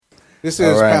This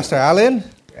is Pastor Allen,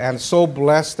 and so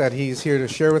blessed that he's here to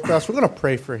share with us. We're going to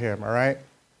pray for him, all right?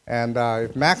 And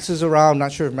if Max is around,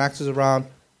 not sure if Max is around,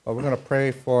 but we're going to pray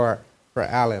for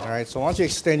Allen, all right? So why don't you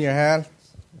extend your hand,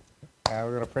 and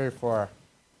we're going to pray for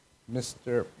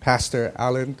Mr. Pastor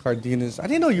Allen Cardines. I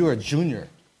didn't know you were a junior.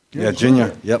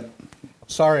 Junior. Yep.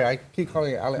 Sorry, I keep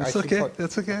calling you Allen. It's okay.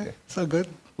 That's okay. It's all good.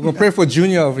 We're going to pray for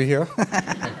Junior over here.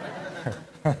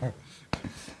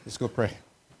 Let's go pray.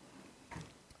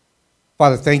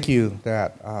 Father, thank you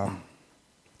that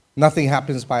nothing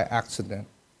happens by accident,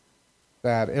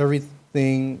 that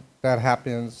everything that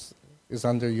happens is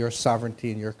under your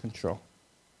sovereignty and your control.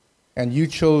 And you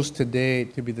chose today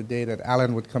to be the day that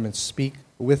Allen would come and speak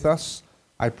with us.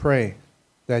 I pray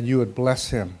that you would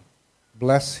bless him,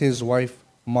 bless his wife,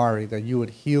 Mari, that you would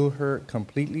heal her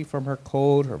completely from her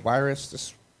cold, her virus,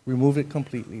 just remove it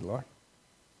completely, Lord.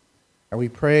 And we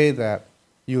pray that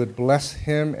you would bless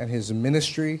him and his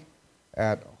ministry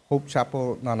at Hope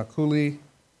Chapel, Nanakuli,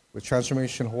 with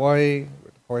Transformation Hawaii,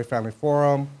 with Hawaii Family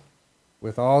Forum,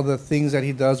 with all the things that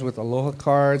he does with Aloha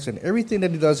Cards and everything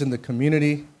that he does in the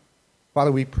community.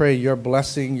 Father, we pray your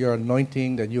blessing, your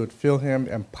anointing, that you would fill him,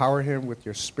 empower him with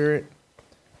your spirit.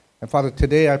 And Father,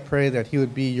 today I pray that he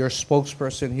would be your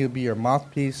spokesperson, he would be your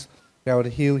mouthpiece, that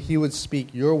he would speak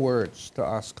your words to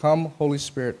us. Come, Holy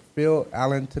Spirit, fill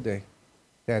Allen today,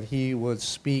 that he would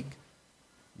speak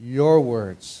your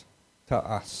words to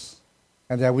us,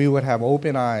 and that we would have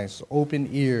open eyes, open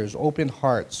ears, open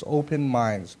hearts, open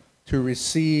minds to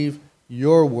receive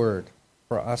your word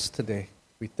for us today.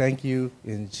 We thank you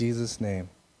in Jesus' name.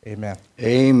 Amen.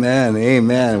 Amen.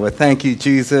 Amen. Well, thank you,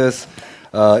 Jesus.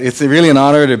 It's really an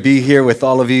honor to be here with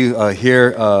all of you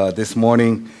here this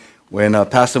morning. When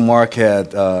Pastor Mark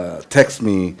had texted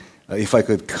me if I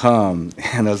could come,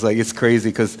 and I was like, it's crazy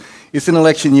because it's an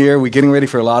election year. We're getting ready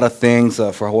for a lot of things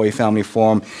for Hawaii Family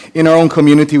Forum. In our own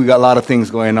community, we got a lot of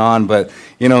things going on. But,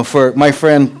 you know, for my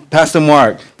friend, Pastor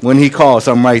Mark, when he calls,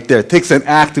 I'm right there. It takes an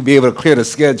act to be able to clear the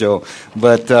schedule.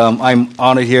 But I'm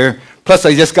honored here. Plus,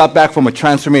 I just got back from a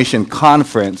transformation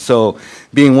conference. So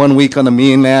being 1 week on the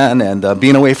mainland and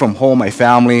being away from home, my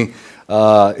family,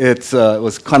 it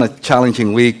was kind of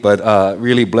challenging week, but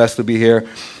really blessed to be here.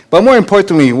 But more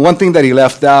importantly, one thing that he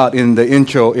left out in the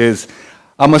intro is,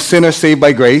 I'm a sinner saved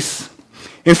by grace.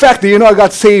 In fact, do you know I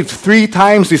got saved 3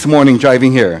 times this morning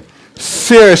driving here?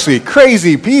 Seriously,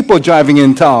 crazy people driving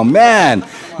in town, man.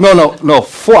 No,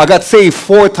 4. I got saved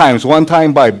 4 times. One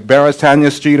time by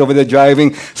Barastania Street over there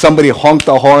driving. Somebody honked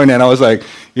the horn, and I was like,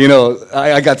 you know,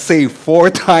 I got saved 4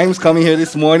 times coming here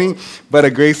this morning by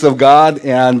the grace of God.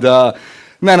 And,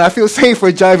 man, I feel safe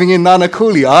for driving in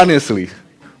Nanakuli, honestly.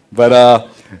 But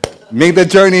make the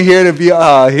journey here to be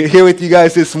here with you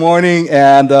guys this morning,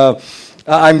 and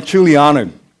I'm truly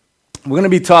honored. We're going to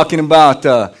be talking about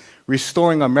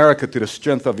restoring America to the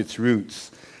strength of its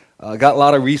roots. Got a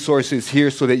lot of resources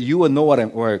here so that you will know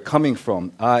where I'm coming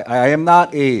from. I am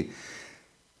not a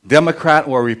Democrat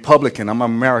or a Republican. I'm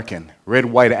American, red,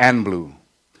 white, and blue.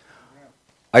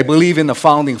 I believe in the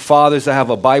founding fathers. I have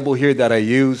a Bible here that I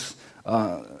use.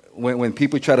 When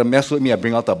people try to mess with me, I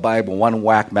bring out the Bible. One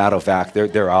whack, matter of fact,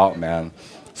 they're out, man.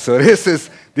 So this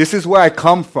is where I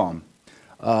come from.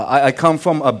 I come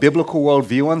from a biblical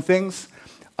worldview on things.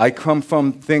 I come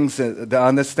from things that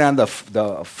understand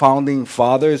the founding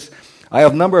fathers. I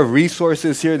have a number of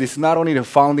resources here. This is not only the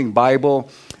founding Bible.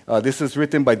 This is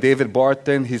written by David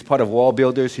Barton. He's part of Wall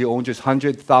Builders. He owns just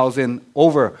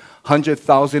over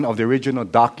 100,000 of the original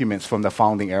documents from the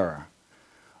founding era.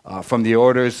 From the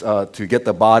orders to get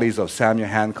the bodies of Samuel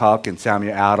Hancock and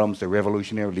Samuel Adams, the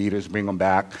revolutionary leaders, bring them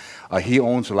back. He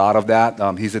owns a lot of that.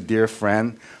 He's a dear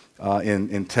friend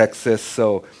in Texas.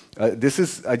 So I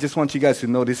just want you guys to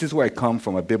know this is where I come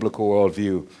from, a biblical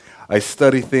worldview. I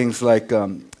study things like,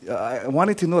 I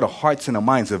wanted to know the hearts and the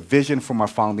minds, a vision from our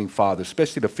founding fathers,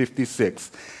 especially the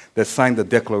 56 that signed the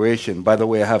Declaration. By the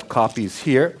way, I have copies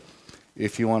here,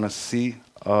 if you want to see,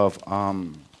 of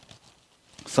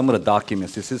some of the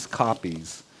documents. This is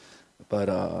copies, but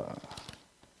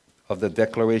of the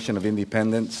Declaration of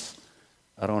Independence.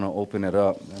 I don't want to open it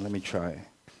up. Let me try.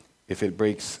 If it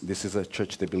breaks, this is a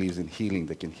church that believes in healing,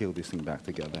 that can heal this thing back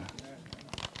together.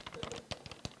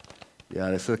 Yeah,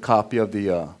 this is a copy of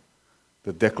the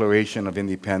Declaration of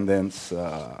Independence.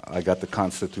 I got the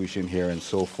Constitution here and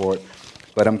so forth.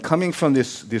 But I'm coming from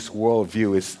this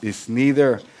worldview. It's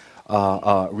neither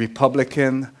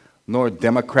Republican nor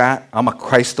Democrat. I'm a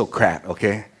Christocrat,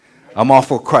 okay? I'm all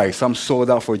for Christ. I'm sold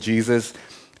out for Jesus.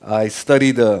 I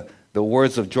studied the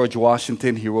words of George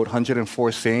Washington. He wrote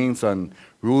 104 sayings on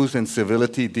rules and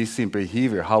civility, decent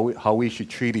behavior, how we should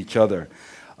treat each other.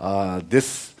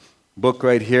 This book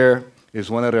right here is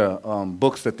one of the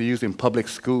books that they use in public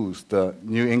schools, the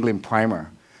New England Primer.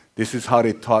 This is how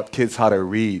they taught kids how to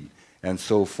read and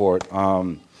so forth.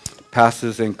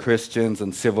 Pastors and Christians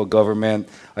and civil government.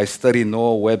 I studied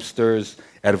Noah Webster's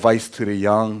Advice to the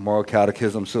Young, Moral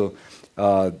Catechism. So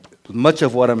much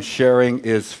of what I'm sharing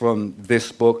is from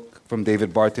this book, from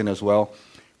David Barton as well,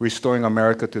 Restoring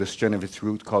America to the Strength of Its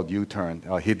Root, called U-Turn.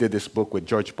 He did this book with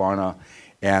George Barna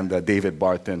and David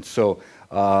Barton. So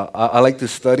I like to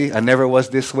study. I never was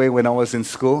this way when I was in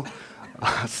school.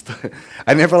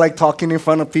 I never liked talking in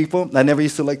front of people. I never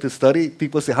used to like to study.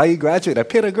 People say, how you graduate? I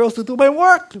pay the girls to do my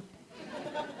work.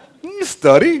 You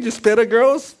study, just pay the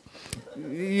girls,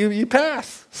 you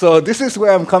pass. So this is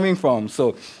where I'm coming from.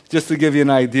 So just to give you an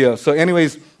idea. So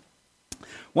anyways,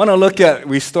 want to look at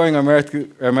restoring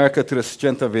America to the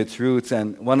strength of its roots,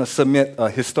 and want to submit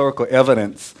historical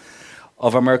evidence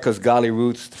of America's godly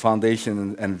roots,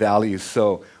 foundation, and values.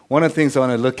 So one of the things I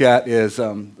want to look at is,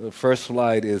 the first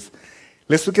slide is,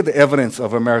 let's look at the evidence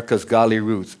of America's godly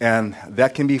roots. And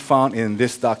that can be found in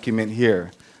this document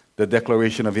here, the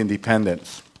Declaration of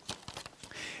Independence.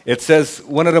 It says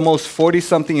one of the most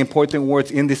 40-something important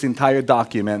words in this entire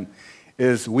document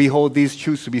is, we hold these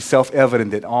truths to be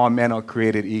self-evident that all men are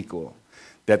created equal,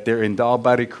 that they're endowed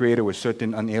by the Creator with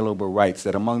certain unalienable rights,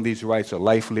 that among these rights are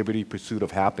life, liberty, pursuit of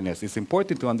happiness. It's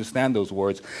important to understand those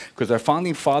words because our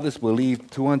founding fathers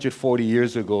believed 240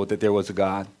 years ago that there was a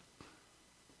God.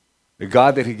 The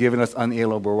God that had given us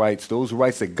unalienable rights. Those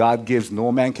rights that God gives,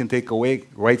 no man can take away.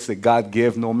 Rights that God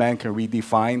gives, no man can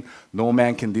redefine. No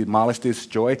man can demolish,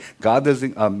 destroy.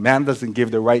 Man doesn't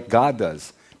give the right, God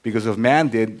does. Because if man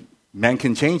did, man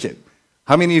can change it.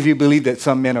 How many of you believe that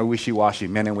some men are wishy-washy,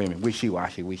 men and women?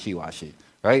 Wishy-washy,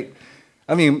 right?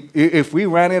 I mean, if we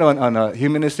ran it on a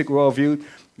humanistic worldview,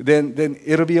 then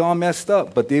it'll be all messed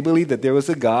up. But they believe that there was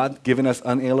a God giving us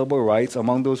unalienable rights.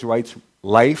 Among those rights,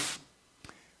 life,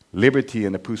 liberty,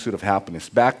 and the pursuit of happiness.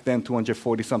 Back then,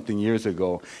 240-something years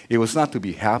ago, it was not to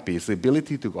be happy. It's the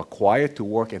ability to acquire, to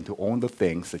work, and to own the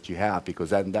things that you have.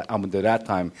 Because under that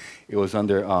time, it was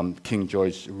under King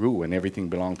George's rule, and everything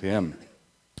belonged to him.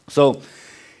 So,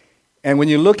 and when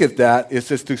you look at that, it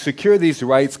says to secure these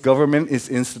rights, government is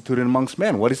instituted amongst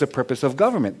men. What is the purpose of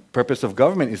government? Purpose of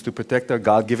government is to protect our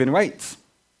God-given rights.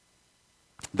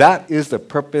 That is the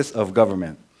purpose of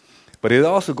government. But it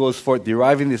also goes for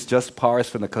deriving these just powers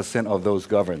from the consent of those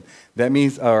governed. That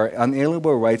means our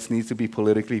unalienable rights need to be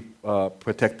politically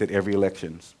protected every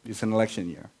election. It's an election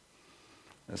year.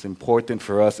 That's important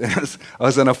for us. I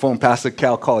was on the phone, Pastor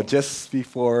Cal called just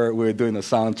before we were doing the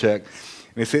sound check.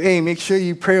 And he said, hey, make sure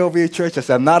you pray over your church. I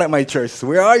said, I'm not at my church. So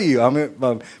where are you? I'm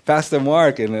at Pastor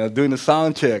Mark and doing the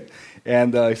sound check.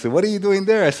 And he said, what are you doing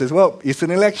there? I said, well, it's an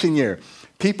election year.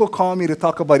 People call me to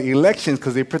talk about elections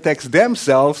because it protects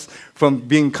themselves from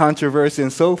being controversial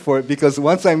and so forth, because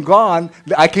once I'm gone,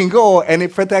 I can go and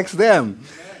it protects them.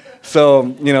 So,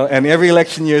 and every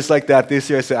election year is like that. This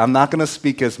year I said, I'm not going to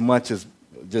speak as much.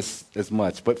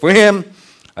 But for him,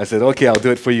 I said, okay, I'll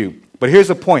do it for you. But here's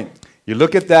the point. You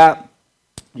look at that,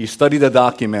 you study the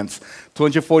documents.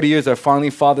 240 years, our founding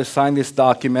fathers signed this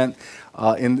document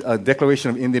in a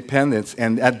Declaration of Independence.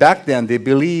 And back then, they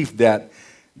believed that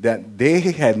they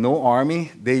had no army,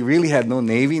 they really had no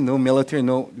navy, no military,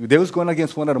 they was going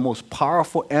against one of the most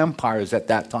powerful empires at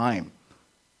that time.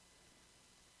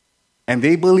 And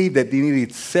they believed that they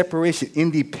needed separation,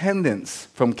 independence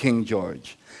from King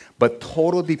George, but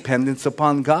total dependence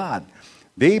upon God.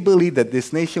 They believed that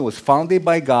this nation was founded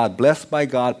by God, blessed by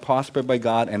God, prospered by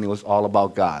God, and it was all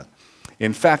about God.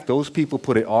 In fact, those people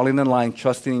put it all in the line,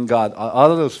 trusting in God.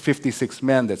 Out of those 56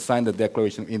 men that signed the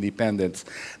Declaration of Independence,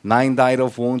 9 died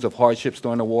of wounds, of hardships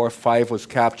during the war, 5 was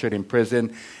captured in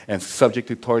prison and subject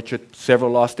to torture. Several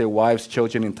lost their wives,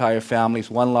 children, entire families.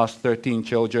 1 lost 13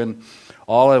 children.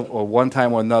 All at one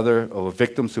time or another were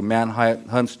victims to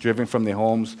manhunts driven from their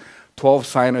homes. 12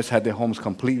 signers had their homes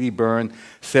completely burned.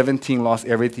 17 lost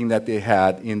everything that they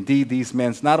had. Indeed, these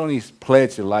men not only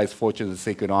pledged their lives, fortunes, and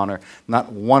sacred honor,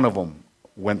 not one of them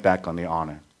went back on their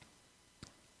honor.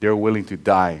 They were willing to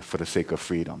die for the sake of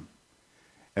freedom.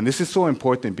 And this is so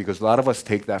important because a lot of us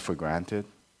take that for granted.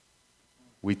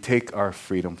 We take our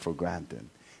freedom for granted.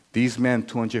 These men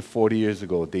 240 years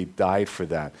ago, they died for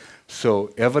that.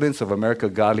 So evidence of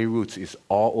America's godly roots is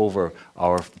all over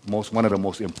one of the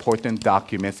most important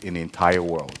documents in the entire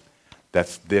world.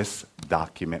 That's this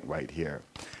document right here.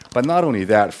 But not only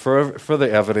that, further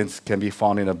evidence can be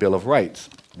found in a Bill of Rights,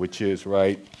 which is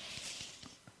right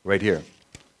here.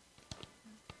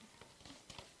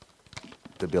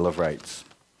 The Bill of Rights.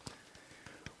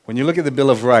 When you look at the Bill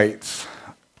of Rights,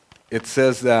 it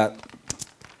says that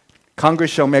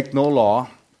Congress shall make no law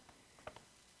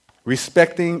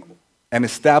respecting an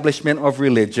establishment of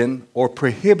religion or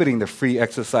prohibiting the free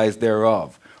exercise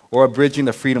thereof, or abridging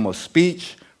the freedom of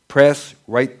speech, press,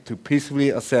 right to peacefully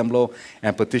assemble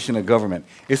and petition the government.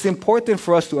 It's important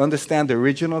for us to understand the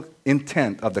original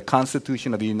intent of the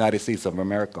Constitution of the United States of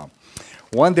America.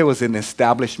 One, there was an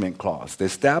establishment clause. The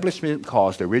establishment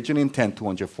clause, the original intent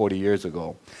 240 years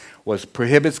ago, was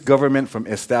prohibits government from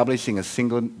establishing a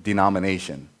single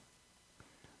denomination.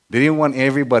 They didn't want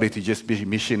everybody to just be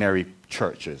missionary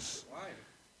churches. Why?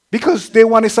 Because they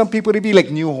wanted some people to be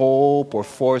like New Hope or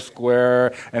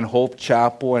Foursquare and Hope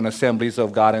Chapel and Assemblies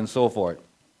of God and so forth.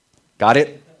 Got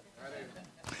it?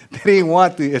 They didn't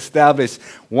want to establish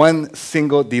one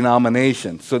single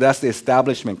denomination. So that's the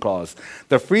establishment clause.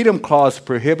 The freedom clause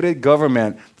prohibited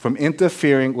government from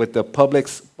interfering with the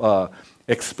public's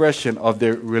expression of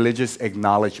their religious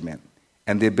acknowledgement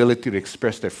and the ability to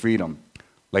express their freedom,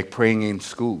 like praying in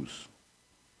schools,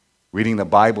 reading the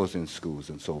Bibles in schools,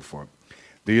 and so forth.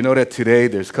 Do you know that today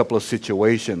there's a couple of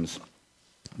situations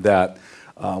that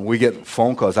we get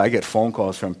phone calls. I get phone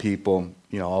calls from people,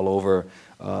 all over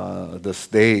the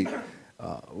state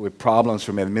with problems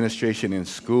from administration in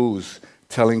schools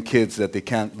telling kids that they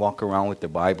can't walk around with their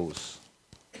Bibles.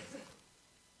 It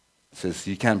says,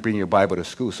 you can't bring your Bible to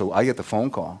school. So I get the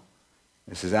phone call.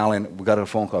 It says, Allen, we got a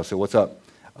phone call. I said, what's up?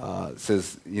 It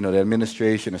says, the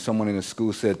administration or someone in the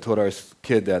school told our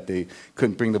kid that they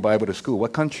couldn't bring the Bible to school.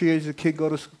 What country does the kid go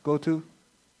to?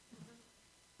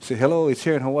 I said, hello, it's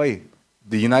here in Hawaii.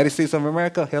 The United States of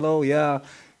America? Hello, yeah.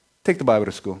 Take the Bible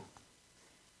to school.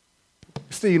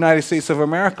 It's the United States of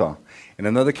America. In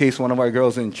another case, one of our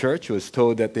girls in church was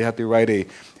told that they had to write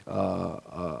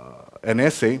an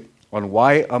essay on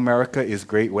why America is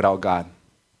great without God.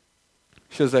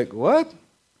 She was like, what?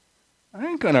 I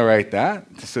ain't going to write that.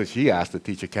 So she asked the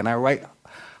teacher, can I write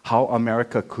how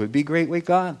America could be great with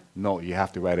God? No, you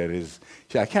have to write it as.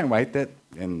 She said, I can't write that.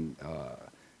 And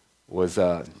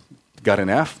got an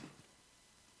F.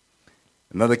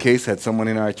 Another case had someone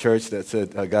in our church that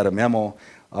said, got a memo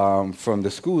from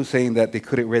the school saying that they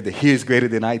couldn't wear the "He is greater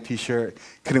than I" t-shirt,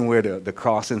 couldn't wear the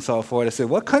cross and so forth. I said,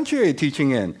 what country are you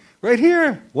teaching in? Right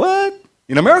here. What?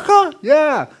 In America?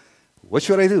 Yeah. What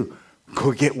should I do?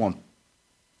 Go get one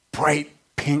bright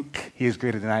pink "He is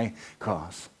greater than I"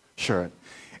 cross shirt.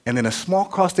 And then a small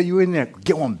cross that you're in there,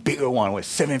 get one bigger one with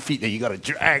 7 feet that you got to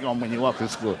drag on when you walk to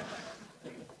school.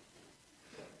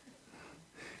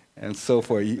 And so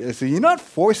forth. So you're not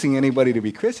forcing anybody to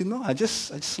be Christian. No, I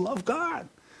just love God.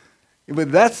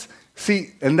 But that's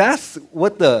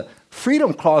what the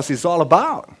freedom clause is all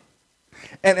about.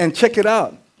 And check it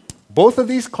out. Both of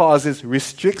these clauses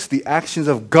restricts the actions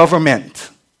of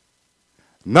government,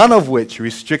 none of which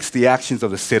restricts the actions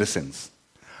of the citizens.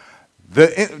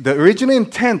 The original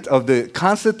intent of the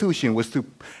Constitution was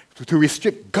to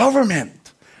restrict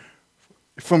government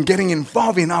from getting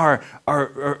involved in our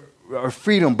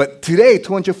freedom. But today,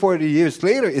 240 years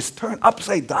later, it's turned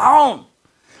upside down.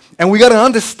 And we got to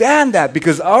understand that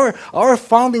because our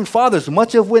founding fathers,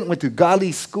 much of went to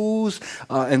godly schools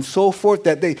and so forth,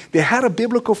 that they had a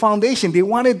biblical foundation. They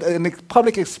wanted a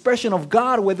public expression of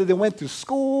God, whether they went to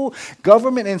school,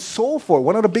 government, and so forth.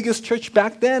 One of the biggest church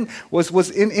back then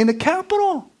was in the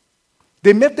Capitol.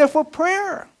 They met there for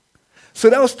prayer. So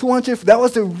that was that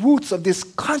was the roots of this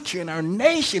country and our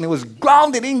nation. It was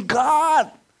grounded in God.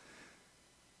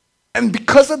 And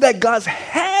because of that, God's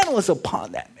hand was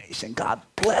upon that nation. God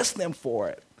blessed them for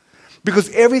it. Because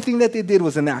everything that they did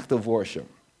was an act of worship.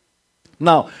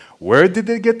 Now, where did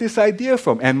they get this idea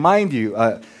from? And mind you,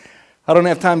 I don't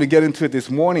have time to get into it this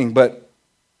morning, but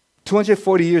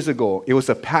 240 years ago, it was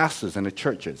the pastors and the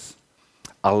churches,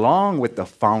 along with the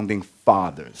founding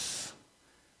fathers,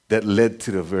 that led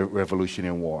to the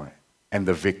Revolutionary War and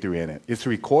the victory in it. It's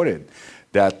recorded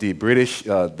that the British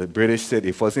said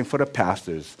if it wasn't for the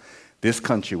pastors, this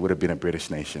country would have been a British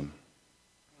nation.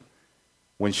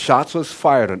 When shots was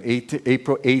fired on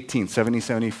April 18,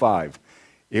 1775,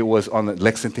 it was on the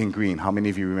Lexington Green. How many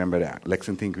of you remember that?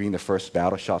 Lexington Green, the first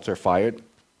battle, shots are fired.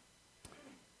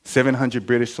 700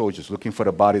 British soldiers looking for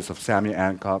the bodies of Samuel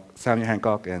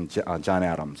Hancock and John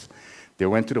Adams. They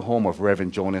went to the home of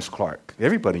Reverend Jonas Clark.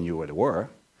 Everybody knew where they were.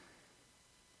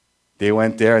 They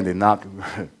went there and they knocked,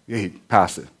 hey,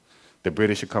 Pastor, the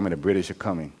British are coming, the British are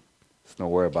coming. There's no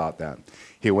worry about that.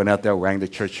 He went out there, rang the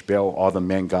church bell, all the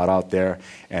men got out there,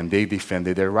 and they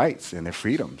defended their rights and their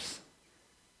freedoms.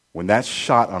 When that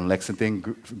shot on Lexington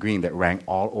Green that rang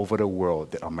all over the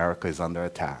world that America is under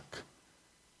attack,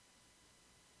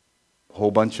 a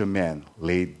whole bunch of men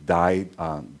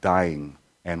dying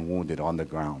and wounded on the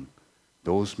ground.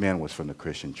 Those men was from the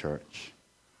Christian church.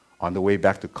 On the way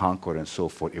back to Concord and so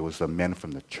forth, it was the men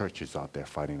from the churches out there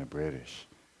fighting the British.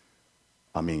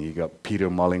 I mean, you got Peter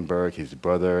Mullingberg, his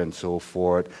brother, and so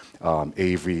forth,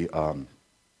 Avery,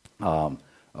 a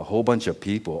whole bunch of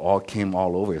people all came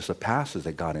all over. It's the pastors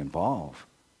that got involved.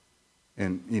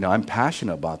 And, I'm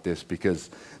passionate about this because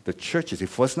the churches,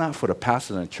 if it was not for the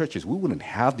pastors and the churches, we wouldn't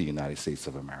have the United States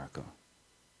of America.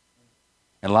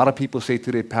 And a lot of people say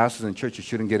today pastors and churches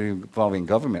shouldn't get involved in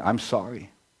government. I'm sorry.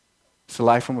 It's a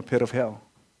lie from a pit of hell.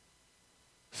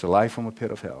 It's a lie from a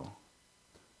pit of hell.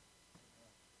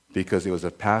 Because it was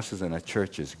the pastors and the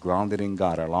churches grounded in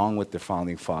God along with the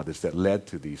founding fathers that led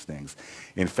to these things.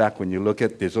 In fact, when you look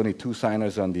at, there's only 2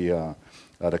 signers on the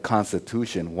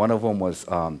Constitution. One of them was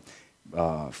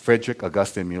Frederick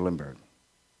Augustine Muhlenberg.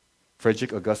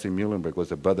 Frederick Augustine Muhlenberg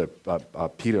was a brother,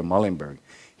 Peter Muhlenberg.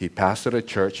 He pastored a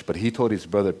church, but he told his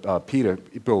brother, Peter,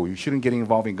 bro, you shouldn't get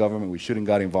involved in government. We shouldn't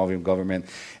get involved in government.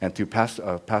 And to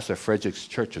Pastor Frederick's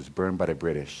church was burned by the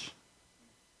British.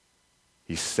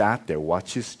 He sat there,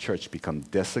 watched his church become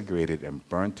desecrated and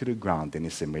burned to the ground. Then he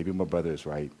said, maybe my brother is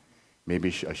right.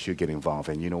 Maybe I should get involved.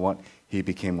 And you know what? He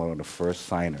became one of the first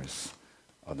signers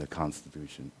of the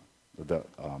Constitution. The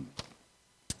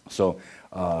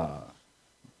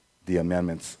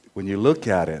amendments, when you look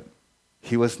at it,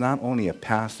 he was not only a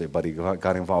pastor, but he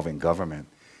got involved in government.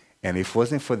 And if it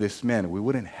wasn't for this man, we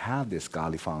wouldn't have this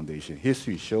godly foundation.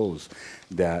 History shows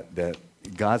that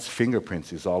God's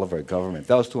fingerprints is all over our government.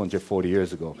 That was 240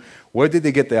 years ago. Where did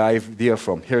they get the idea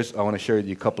from? I want to share with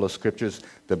you a couple of scriptures,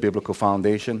 the biblical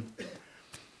foundation.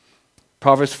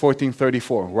 Proverbs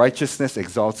 14:34, righteousness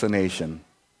exalts a nation.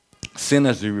 Sin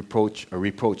is a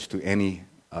reproach to any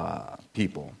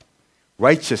people.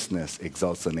 Righteousness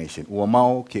exalts a nation.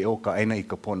 Uamao ke o ka aina I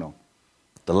kapono.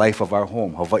 The life of our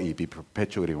home, Hawaii, be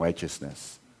perpetuating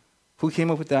righteousness. Who came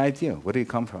up with the idea? Where did it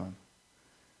come from?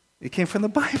 It came from the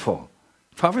Bible.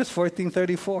 Proverbs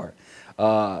 14:34.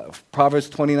 Proverbs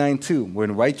 29:2.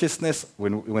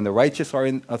 When the righteous are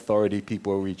in authority,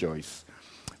 people rejoice.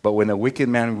 But when a wicked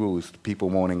man rules, people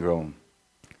moan and groan.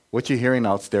 What you hearing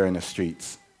out there in the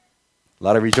streets? A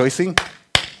lot of rejoicing?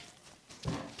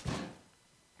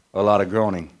 A lot of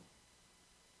groaning.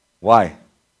 Why?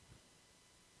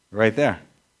 Right there.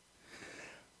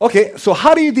 Okay, so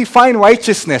how do you define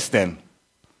righteousness then?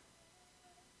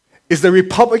 Is the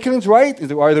Republicans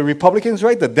right? Are the Republicans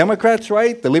right? The Democrats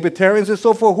right? The Libertarians and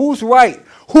so forth? Who's right?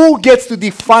 Who gets to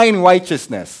define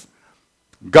righteousness?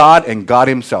 God and God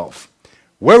himself.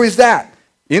 Where is that?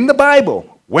 In the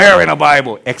Bible. Where in the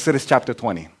Bible? Exodus chapter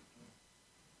 20.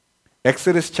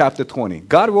 Exodus chapter 20.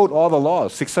 God wrote all the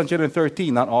laws,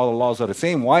 613. Not all the laws are the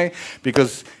same. Why?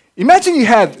 Because imagine you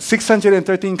had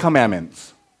 613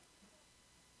 commandments.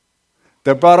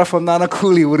 The brother from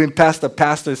Nanakuli wouldn't pass the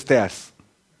pastor's test.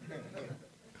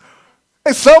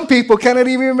 And some people cannot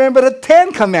even remember the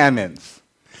 10 commandments.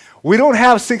 We don't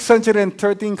have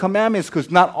 613 commandments because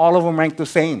not all of them rank the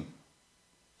same.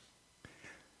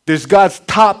 There's God's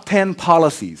top 10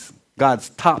 policies. God's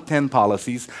top 10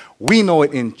 policies. We know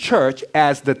it in church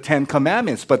as the 10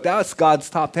 commandments, but that's God's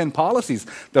top 10 policies.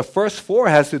 The first 4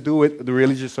 has to do with the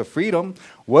religious freedom.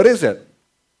 What is it?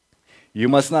 You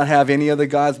must not have any other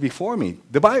gods before me.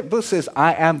 The Bible says,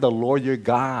 I am the Lord your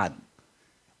God.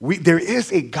 There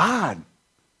is a God,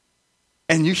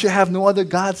 and you should have no other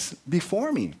gods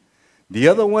before me. The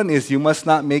other one is you must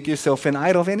not make yourself an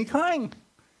idol of any kind.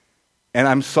 And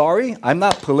I'm sorry, I'm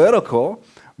not political,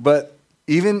 but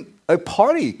even a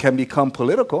party can become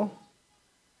political.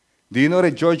 Do you know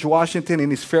that George Washington, in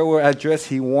his farewell address,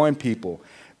 he warned people,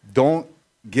 don't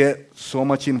get so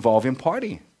much involved in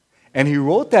party. And he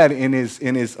wrote that in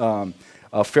his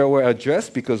farewell address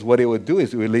because what it would do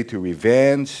is it would lead to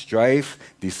revenge, strife,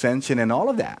 dissension, and all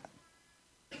of that.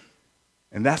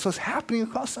 And that's what's happening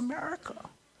across America.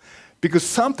 Because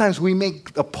sometimes we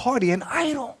make a party an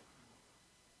idol.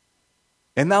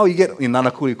 And now you get, in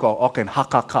Nanakuli called Oken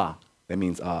Hakaka. That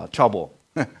means trouble,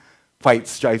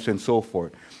 fights, strifes, and so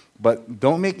forth. But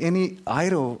don't make any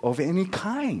idol of any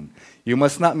kind. You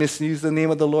must not misuse the name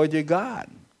of the Lord your God.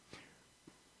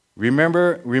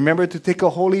 Remember to take a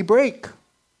holy break.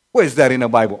 Where is that in the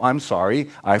Bible? I'm sorry,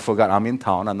 I forgot. I'm in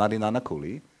town. I'm not in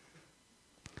Nanakuli.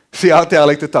 See, out there I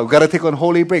like to talk. We've got to take on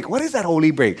holy break. What is that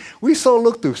holy break? We so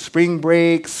look to spring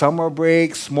break, summer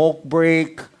break, smoke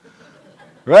break,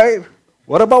 right?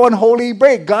 What about one holy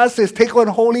break? God says take one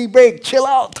holy break. Chill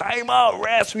out, time out,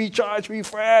 rest, recharge,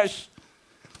 refresh.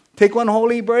 Take one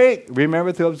holy break.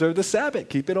 Remember to observe the Sabbath.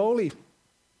 Keep it holy.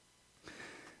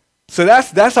 So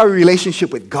that's our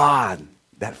relationship with God,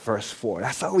 that verse 4.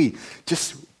 That's how we,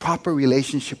 just proper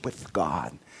relationship with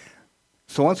God.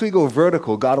 So once we go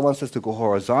vertical, God wants us to go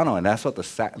horizontal, and that's what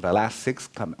the last 6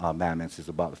 commandments is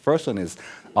about. The first one is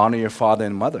honor your father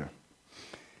and mother.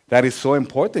 That is so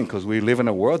important because we live in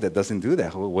a world that doesn't do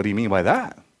that. What do you mean by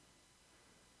that?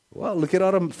 Well, look at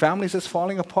all the families that's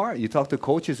falling apart. You talk to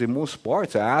coaches in most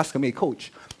sports. I ask them, hey,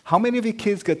 coach, how many of your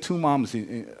kids got 2 moms,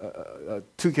 2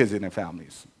 kids in their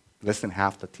families? Less than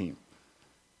half the team.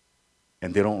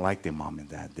 And they don't like their mom and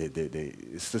dad.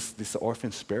 It's just this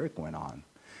orphan spirit going on.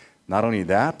 Not only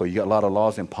that, but you got a lot of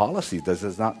laws and policies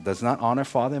that does not honor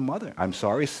father and mother. I'm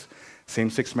sorry,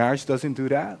 same-sex marriage doesn't do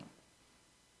that.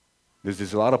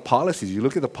 There's a lot of policies. You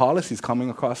look at the policies coming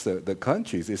across the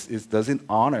countries. It doesn't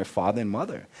honor father and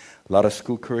mother. A lot of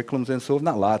school curriculums and so,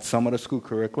 not a lot, some of the school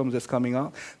curriculums that's coming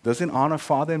out doesn't honor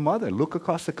father and mother. Look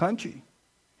across the country.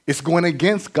 It's going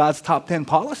against God's top 10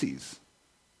 policies.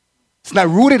 It's not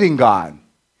rooted in God.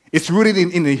 It's rooted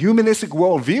in the humanistic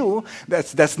worldview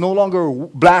that's no longer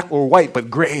black or white, but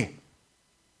gray.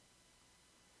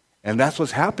 And that's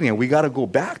what's happening. We got to go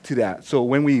back to that. So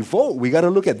when we vote, we got to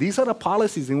look at these are the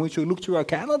policies in which we look to our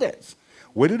candidates.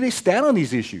 Where do they stand on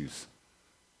these issues?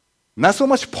 Not so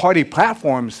much party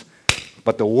platforms,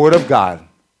 but the Word of God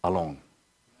alone.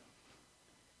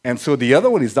 And so the other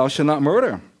one is thou shalt not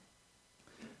murder.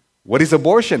 What is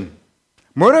abortion?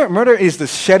 Murder is the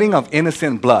shedding of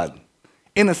innocent blood.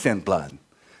 Innocent blood.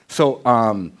 So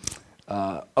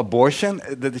abortion,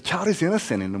 the child is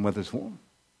innocent in the mother's womb.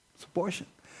 It's abortion.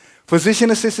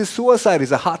 Physician-assisted suicide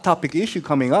is a hot topic issue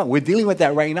coming up. We're dealing with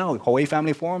that right now. Hawaii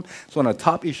Family Forum, it's one of the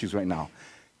top issues right now.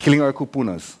 Killing our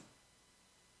kupunas.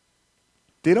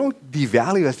 They don't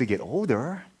devalue as they get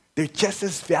older. They're just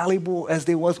as valuable as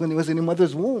they was when they was in the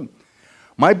mother's womb.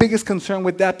 My biggest concern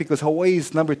with that, because Hawaii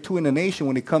is number 2 in the nation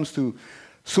when it comes to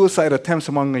suicide attempts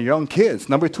among the young kids.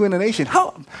 Number 2 in the nation.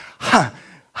 How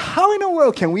in the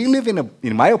world can we live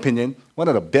in my opinion, one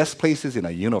of the best places in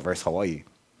the universe, Hawaii?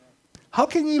 How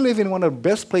can you live in one of the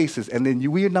best places and then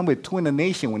we're number 2 in the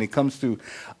nation when it comes to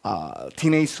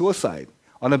teenage suicide?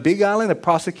 On the Big Island, the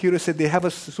prosecutor said they have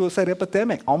a suicide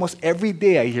epidemic. Almost every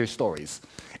day I hear stories.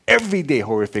 Every day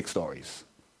horrific stories.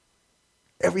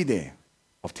 Every day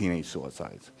of teenage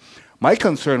suicides. My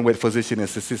concern with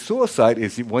physician-assisted suicide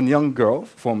is one young girl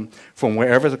from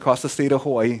wherever across the state of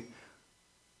Hawaii.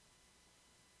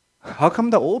 How come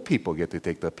the old people get to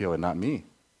take the pill and not me?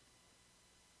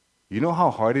 You know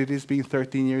how hard it is being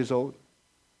 13 years old?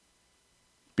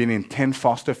 Been in 10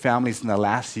 foster families in the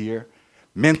last year,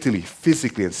 mentally,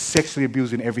 physically, and sexually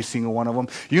abusing every single one of them.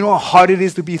 You know how hard it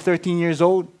is to be 13 years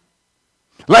old?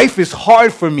 Life is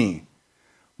hard for me.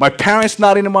 My parents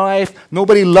not in my life.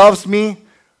 Nobody loves me.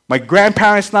 My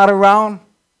grandparents not around.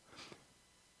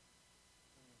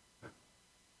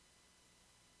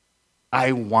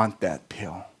 I want that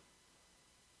pill.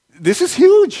 This is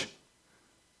huge.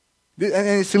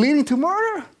 And it's leading to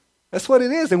murder. That's what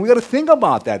it is. And we got to think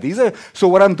about that. So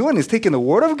what I'm doing is taking the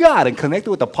Word of God and connect it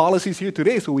with the policies here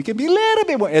today so we can be a little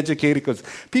bit more educated because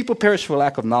people perish for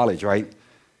lack of knowledge, right?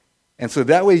 And so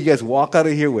that way you guys walk out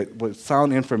of here with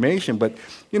sound information. But,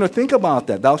 think about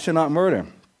that. Thou shalt not murder.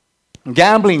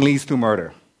 Gambling leads to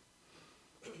murder.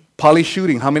 Poly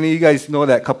shooting. How many of you guys know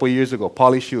that a couple of years ago?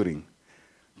 Poly shooting.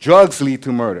 Drugs lead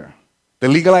to murder. The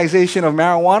legalization of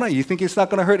marijuana, you think it's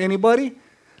not going to hurt anybody?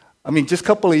 Just a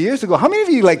couple of years ago, how many of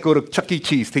you go to Chuck E.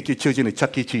 Cheese, take your children to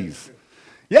Chuck E. Cheese?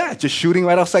 Yeah, just shooting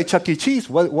right outside Chuck E. Cheese.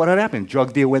 What had happened?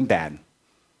 Drug deal went bad.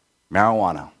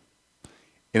 Marijuana.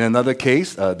 In another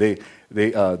case, they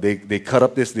cut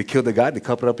up this, they killed the guy, they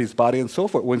covered up his body and so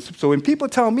forth. So when people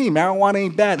tell me marijuana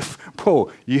ain't bad, bro,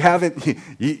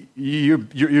 you're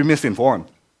misinformed.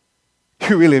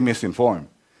 You're really misinformed.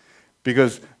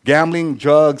 Because gambling,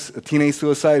 drugs, teenage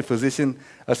suicide,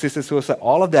 physician-assisted suicide,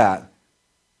 all of that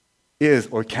is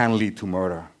or can lead to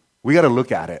murder. We got to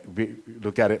look at it.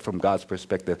 Look at it from God's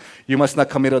perspective. You must not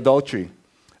commit adultery.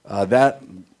 That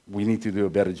we need to do a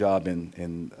better job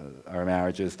in our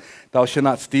marriages. Thou shalt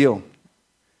not steal.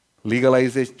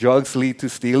 Legalization. Drugs lead to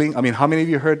stealing. How many of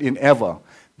you heard in Eva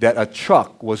that a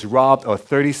truck was robbed of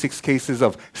 36 cases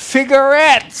of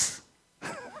cigarettes?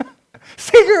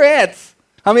 Cigarettes.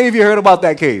 How many of you heard about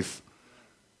that case?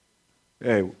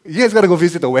 Hey, you guys got to go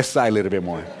visit the West Side a little bit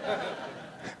more.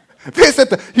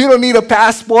 You don't need a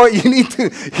passport. You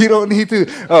don't need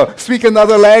to speak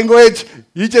another language.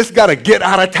 You just got to get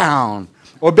out of town.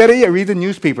 Or better yet, read the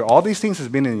newspaper. All these things has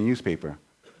been in the newspaper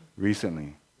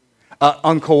recently.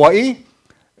 On Kauai,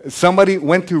 somebody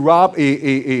went to rob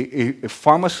a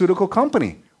pharmaceutical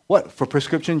company. What? For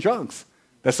prescription drugs.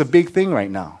 That's a big thing right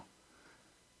now.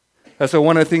 So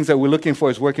one of the things that we're looking for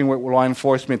is working with law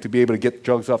enforcement to be able to get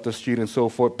drugs off the street and so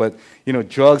forth. But,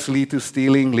 drugs lead to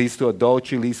stealing, leads to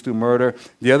adultery, leads to murder.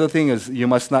 The other thing is you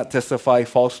must not testify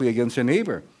falsely against your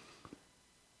neighbor.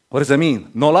 What does that mean?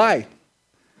 No lie.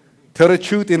 Tell the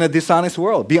truth in a dishonest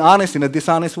world. Be honest in a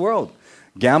dishonest world.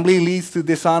 Gambling leads to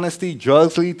dishonesty.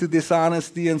 Drugs lead to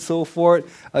dishonesty and so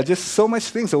forth. Just so much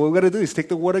things. So what we're going to do is take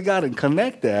the Word of God and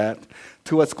connect that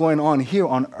to what's going on here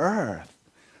on earth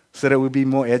so that we'll be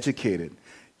more educated.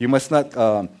 You must not,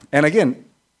 and again,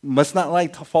 must not lie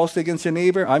falsely against your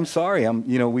neighbor. I'm sorry.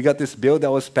 We got this bill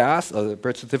that was passed, a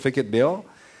birth certificate bill.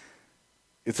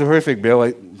 It's a horrific bill.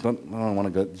 I don't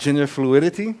want to go. Gender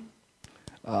fluidity,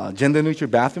 gender-neutral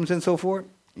bathrooms and so forth.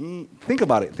 Think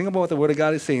about it. Think about what the Word of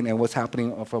God is saying and what's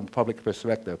happening from a public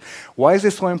perspective. Why is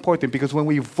this so important? Because when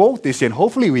we vote this year, and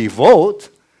hopefully we vote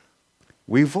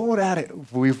at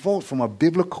it. We vote from a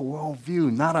biblical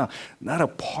worldview, not a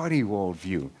party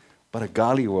worldview, but a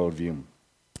godly worldview.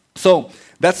 So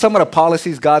that's some of the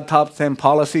policies, God top 10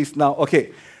 policies. Now,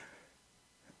 okay,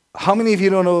 how many of you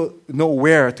don't know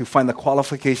where to find the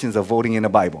qualifications of voting in the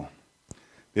Bible?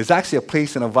 There's actually a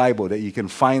place in the Bible that you can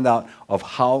find out of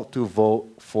how to vote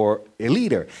for a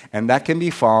leader. And that can be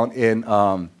found in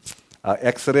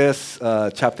Exodus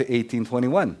chapter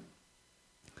 18:21.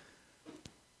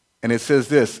 And it says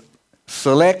this,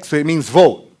 select, so it means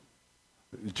vote.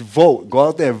 Vote, go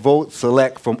out there, vote,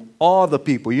 select from all the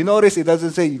people. You notice it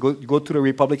doesn't say you go to the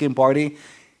Republican Party.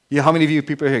 How many of you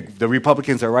people here, the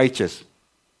Republicans are righteous?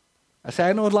 I say,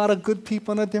 I know a lot of good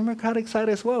people on the Democratic side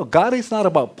as well. God is not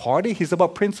about party, He's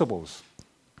about principles.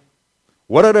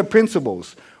 What are the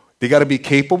principles? They got to be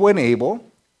capable and able.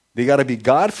 They got to be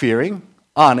God-fearing,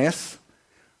 honest,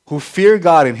 who fear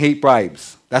God and hate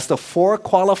bribes. That's the 4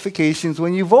 qualifications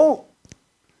when you vote.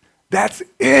 That's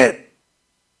it.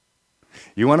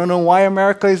 You want to know why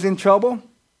America is in trouble?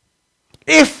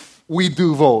 If we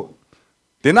do vote,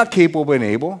 they're not capable and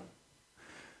able.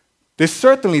 They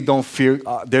certainly don't fear,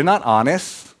 they're not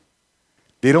honest.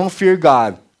 They don't fear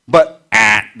God, but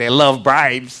they love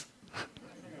bribes.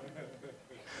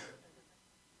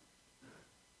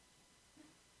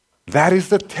 That is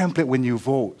the template when you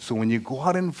vote. So when you go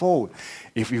out and vote,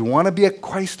 if you want to be a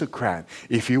Christocrat,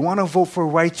 if you want to vote for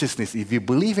righteousness, if you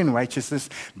believe in righteousness,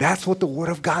 that's what the Word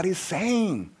of God is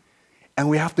saying. And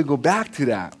we have to go back to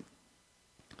that.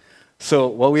 So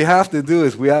what we have to do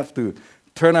is we have to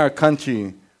turn our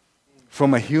country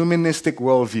from a humanistic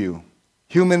worldview.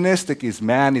 Humanistic is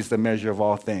man is the measure of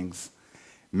all things.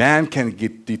 Man can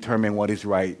determine what is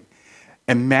right.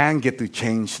 And man get to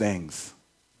change things.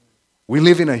 We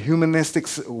live in a humanistic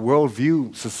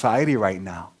worldview society right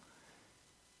now.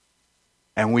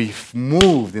 And we've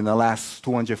moved in the last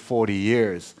 240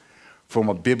 years from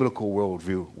a biblical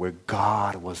worldview where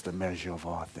God was the measure of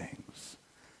all things,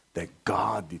 that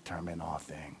God determined all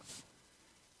things.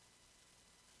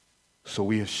 So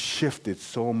we have shifted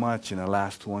so much in the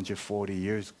last 240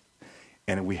 years,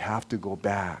 and we have to go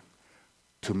back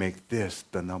to make this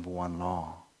the number one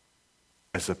law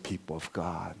as a people of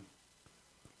God.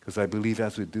 Because I believe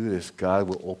as we do this, God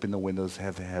will open the windows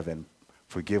of heaven,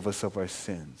 forgive us of our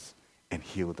sins, and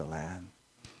heal the land.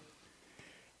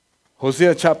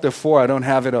 Hosea chapter 4, I don't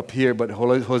have it up here, but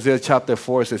Hosea chapter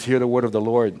 4 says, hear the word of the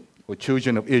Lord, O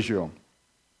children of Israel.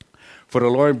 For the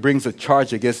Lord brings a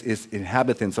charge against its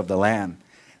inhabitants of the land.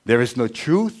 There is no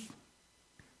truth,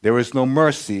 there is no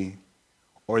mercy,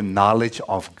 or knowledge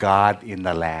of God in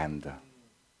the land.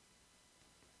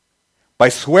 By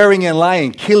swearing and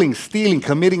lying, killing, stealing,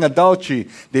 committing adultery,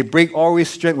 they break all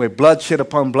restraint with bloodshed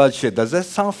upon bloodshed. Does that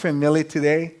sound familiar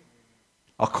today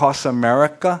across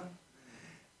America?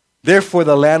 Therefore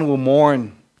the land will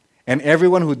mourn, and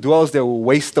everyone who dwells there will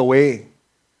waste away.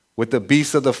 With the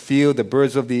beasts of the field, the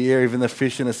birds of the air, even the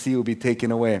fish in the sea will be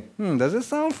taken away. Does it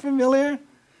sound familiar?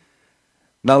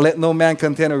 Now let no man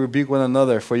contend or rebuke one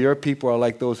another, for your people are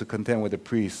like those who contend with the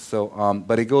priests. So,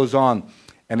 but it goes on,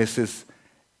 and it says,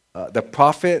 the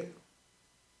prophet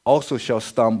also shall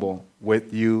stumble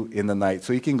with you in the night.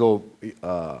 So you can go,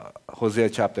 Hosea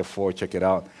chapter 4, check it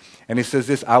out. And it says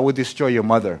this, I will destroy your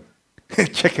mother.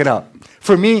 Check it out.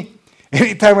 For me,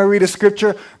 anytime I read a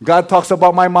scripture, God talks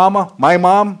about my mama, my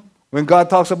mom. When God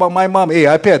talks about my mom, hey,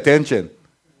 I pay attention.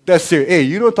 That's serious. Hey,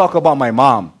 you don't talk about my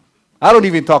mom. I don't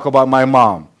even talk about my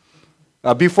mom.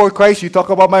 Before Christ, you talk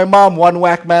about my mom, one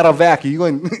whack, man, a vac. You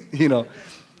going,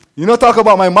 You don't talk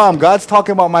about my mom. God's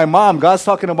talking about my mom. God's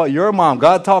talking about your mom.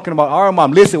 God's talking about our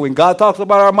mom. Listen, when God talks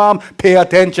about our mom, pay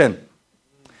attention.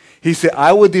 He said,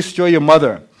 I will destroy your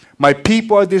mother. My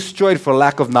people are destroyed for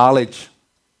lack of knowledge.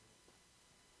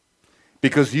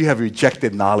 Because you have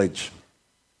rejected knowledge.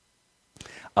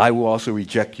 I will also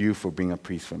reject you for being a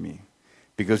priest for me.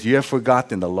 Because you have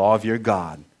forgotten the law of your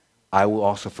God, I will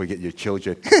also forget your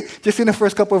children. Just in the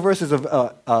first couple of verses of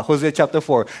Hosea chapter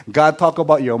 4, God talked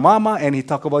about your mama and he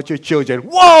talked about your children.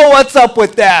 Whoa, what's up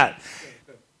with that?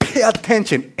 Pay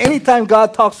attention. Anytime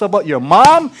God talks about your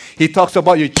mom, he talks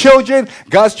about your children,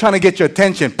 God's trying to get your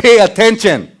attention. Pay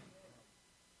attention.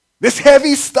 This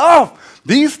heavy stuff.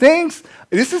 These things,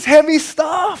 this is heavy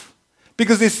stuff.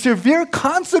 Because there's severe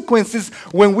consequences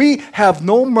when we have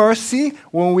no mercy,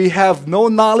 when we have no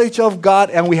knowledge of God,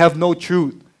 and we have no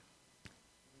truth.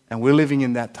 And we're living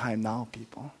in that time now,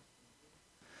 people.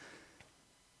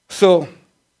 So,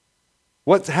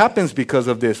 what happens because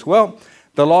of this? Well,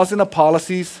 the laws and the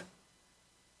policies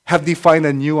have defined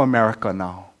a new America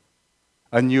now.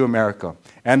 A new America.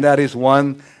 And that is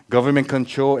one, government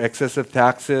control, excessive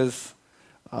taxes.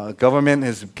 Government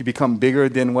has become bigger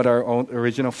than what our own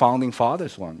original founding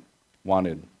fathers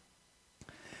wanted.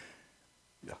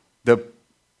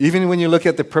 Even when you look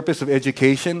at the purpose of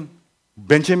education,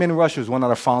 Benjamin Rush was one of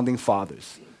our founding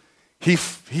fathers.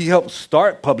 He helped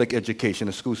start public education,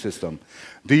 the school system.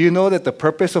 Do you know that the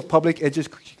purpose of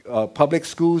public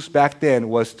schools back then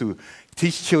was to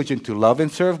teach children to love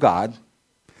and serve God,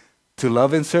 to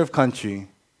love and serve country,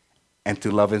 and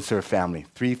to love and serve family?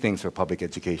 3 things for public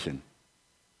education.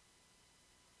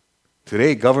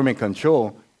 Today, government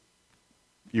control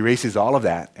erases all of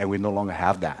that, and we no longer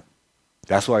have that.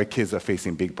 That's why our kids are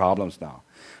facing big problems now.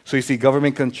 So you see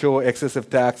government control, excessive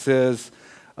taxes,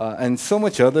 and so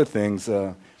much other things.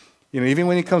 Even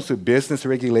when it comes to business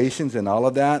regulations and all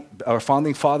of that, our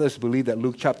founding fathers believe that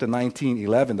Luke chapter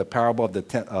 19:11, the parable of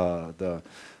the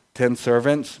 10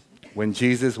 servants, when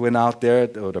Jesus went out there,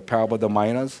 or the parable of the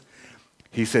minas,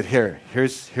 he said,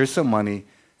 here's some money,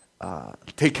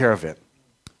 take care of it.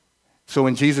 So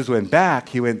when Jesus went back,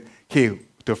 he went, okay,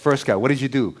 the first guy, what did you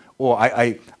do? Oh,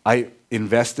 I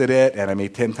invested it and I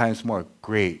made 10 times more.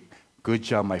 Great. Good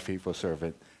job, my faithful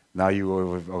servant. Now you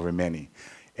rule over many.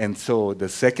 And so the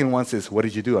second one says, what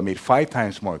did you do? I made 5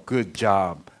 times more. Good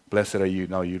job. Blessed are you.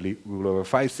 Now you rule over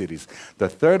 5 cities. The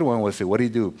third one was, what do you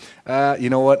do? You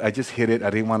know what? I just hid it. I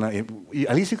didn't want to.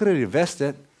 At least you could have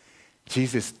invested.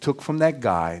 Jesus took from that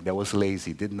guy that was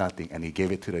lazy, did nothing, and he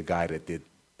gave it to the guy that did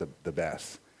the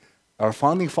best. Our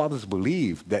founding fathers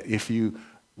believed that if you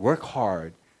work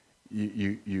hard,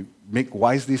 you make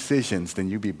wise decisions, then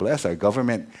you'll be blessed. Our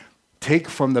government take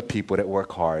from the people that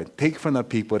work hard, take from the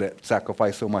people that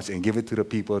sacrifice so much, and give it to the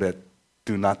people that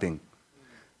do nothing.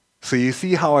 So you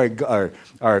see how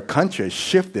our country has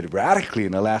shifted radically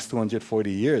in the last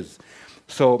 240 years.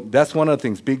 So that's one of the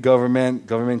things, big government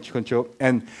control.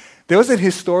 And there was a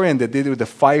historian that did the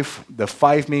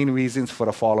five main reasons for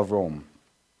the fall of Rome.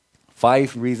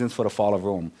 5 reasons for the fall of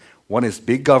Rome. One is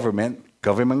big government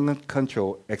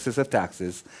control, excessive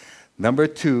taxes. Number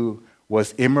 2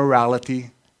 was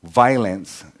immorality,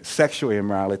 violence, sexual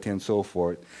immorality, and so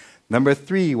forth. Number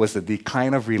 3 was the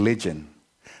decline of religion.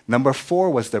 Number 4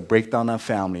 was the breakdown of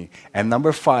family. And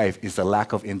number 5 is the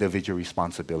lack of individual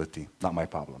responsibility. Not my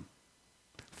problem.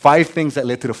 5 things that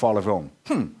led to the fall of Rome.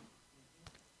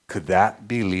 Could that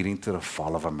be leading to the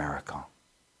fall of America?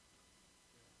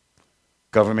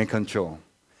 Government control,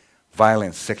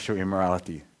 violence, sexual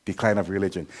immorality, decline of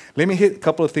religion. Let me hit a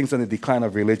couple of things on the decline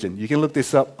of religion. You can look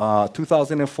this up,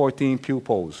 2014 Pew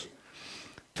polls.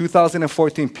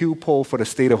 2014 Pew poll for the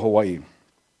state of Hawaii.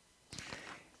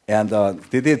 And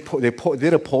they did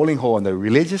a polling poll on the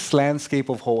religious landscape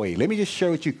of Hawaii. Let me just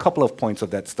share with you a couple of points of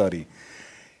that study.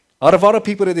 Out of all the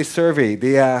people that they surveyed,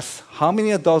 they asked, how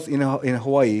many adults in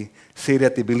Hawaii say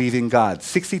that they believe in God?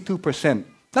 62%.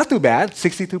 Not too bad,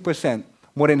 62%.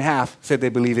 More than half said they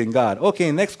believe in God.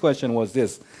 Okay, next question was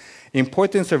this.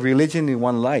 Importance of religion in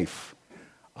one life.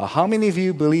 How many of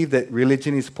you believe that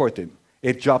religion is important?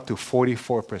 It dropped to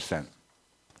 44%.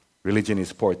 Religion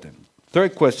is important.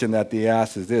 Third question that they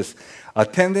asked is this.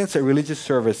 Attendance at religious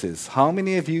services. How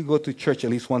many of you go to church at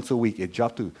least once a week? It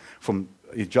dropped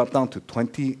down to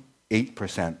 28%.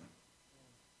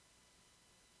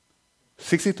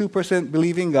 62%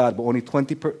 believe in God, but only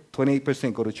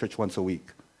 28% go to church once a week.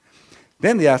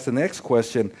 Then they asked the next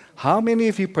question, how many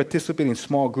of you participate in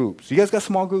small groups? You guys got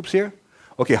small groups here?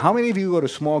 Okay, how many of you go to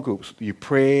small groups? You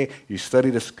pray, you study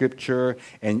the scripture,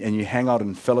 and you hang out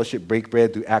in fellowship, break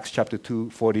bread, do Acts chapter 2,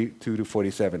 42 to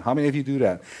 47. How many of you do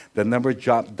that? The number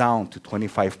dropped down to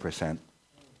 25%.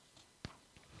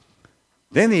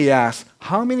 Then he asked,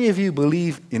 how many of you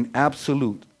believe in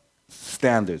absolute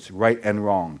standards, right and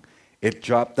wrong? It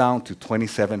dropped down to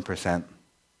 27%.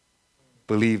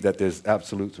 Believe that there's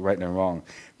absolute right and wrong.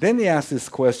 Then he asked this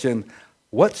question,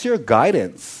 what's your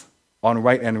guidance on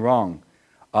right and wrong?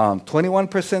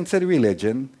 21% said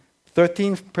religion,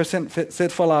 13%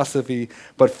 said philosophy,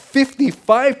 but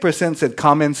 55% said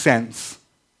common sense.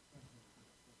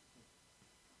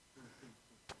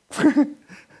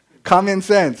 Common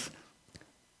sense.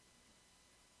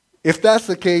 If that's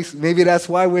the case, maybe that's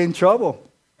why we're in trouble.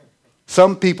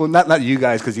 Some people, not you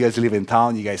guys, because you guys live in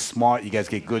town, you guys smart, you guys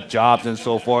get good jobs and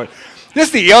so forth.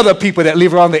 Just the other people that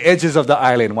live around the edges of the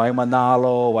island. Why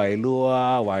Manalo, why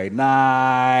Lua, why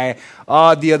Nai,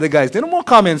 all the other guys. They don't more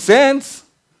common sense.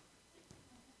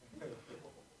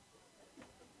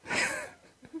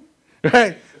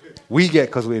 Right? We get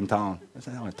because we're in town.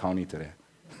 I'm a townie today.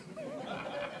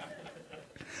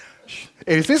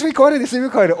 Hey, is this recorded? Is it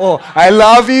recorded? Oh, I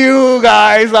love you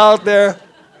guys out there.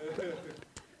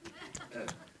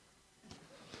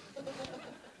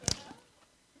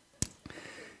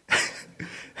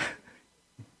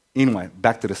 Anyway,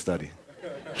 back to the study.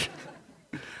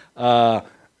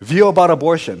 View about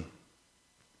abortion.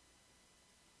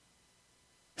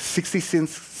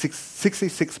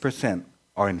 66%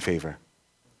 are in favor.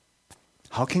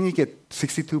 How can you get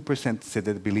 62% say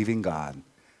that they believe in God,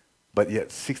 but yet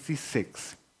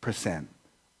 66%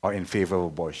 are in favor of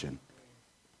abortion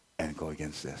and go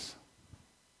against this?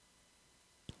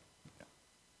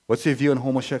 What's your view on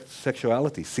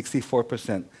homosexuality?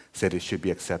 64% said it should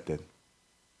be accepted.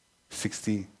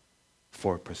 64%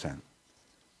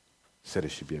 said it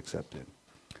should be accepted.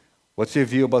 What's your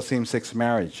view about same-sex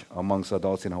marriage amongst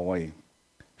adults in Hawaii?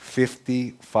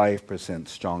 55%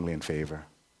 strongly in favor.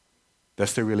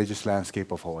 That's the religious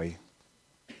landscape of Hawaii.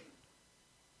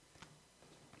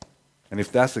 And if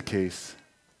that's the case,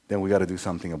 then we got to do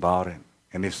something about it.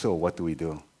 And if so, what do we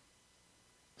do?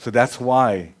 So that's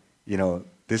why,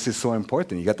 this is so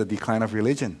important. You got the decline of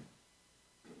religion.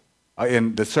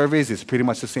 And the surveys is pretty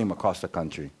much the same across the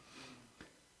country.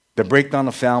 The breakdown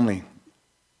of family,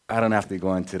 I don't have to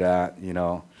go into that,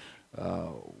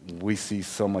 we see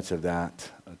so much of that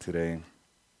today.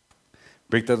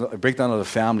 Breakdown of the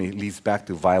family leads back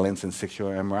to violence and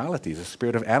sexual immorality. It's a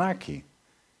spirit of anarchy.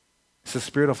 It's a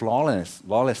spirit of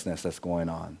lawlessness that's going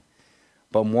on.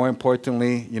 But more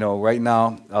importantly, right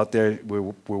now out there,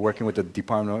 we're working with the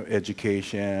Department of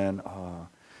Education,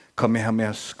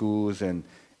 Kamehameha schools, and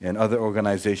other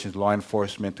organizations, law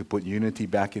enforcement, to put unity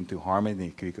back into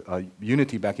harmony,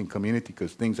 unity back in community,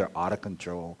 because things are out of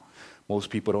control. Most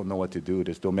people don't know what to do.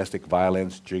 There's domestic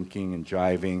violence, drinking and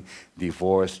driving,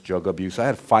 divorce, drug abuse. I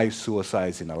had 5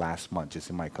 suicides in the last month, just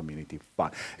in my community.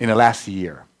 In the last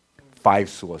year, 5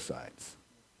 suicides.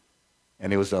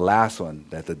 And it was the last one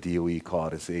that the DOE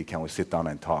called and said, hey, can we sit down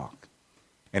and talk?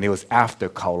 And it was after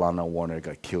Kaulana Warner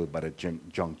got killed by the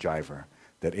drunk driver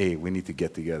that, hey, we need to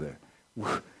get together.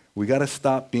 We got to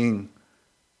stop being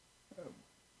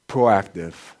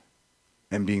proactive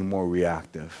and being more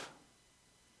reactive.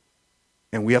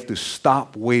 And we have to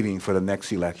stop waiting for the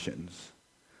next elections.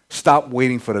 Stop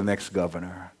waiting for the next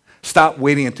governor. Stop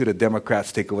waiting until the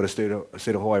Democrats take over the state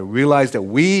of Hawaii. Realize that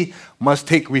we must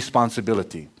take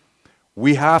responsibility.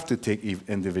 We have to take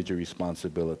individual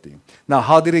responsibility. Now,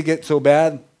 how did it get so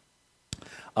bad?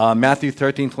 Matthew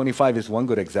 13:25 is one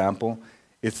good example.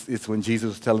 It's when Jesus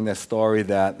was telling that story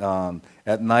that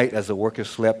at night, as the workers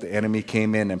slept, the enemy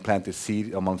came in and planted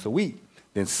seed amongst the wheat,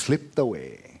 then slipped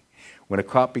away. When the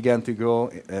crop began to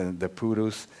grow and the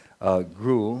produce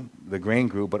grew, the grain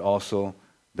grew, but also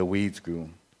the weeds grew.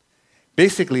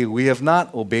 Basically, we have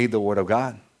not obeyed the word of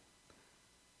God.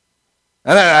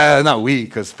 Not we,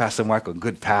 because Pastor Mark, a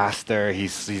good pastor,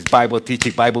 he's Bible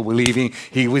teaching, Bible believing.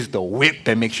 He was the whip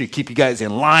and make sure you keep you guys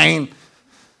in line.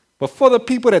 But for the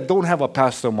people that don't have a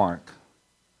Pastor Mark,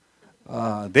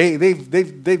 they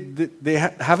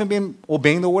haven't been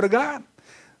obeying the word of God.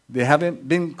 They haven't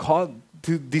been called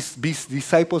to be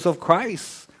disciples of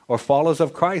Christ or followers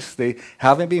of Christ. They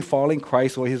haven't been following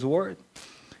Christ or His word.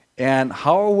 And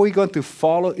how are we going to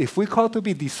follow? If we call to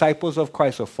be disciples of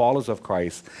Christ or followers of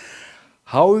Christ,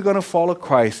 how are we going to follow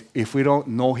Christ if we don't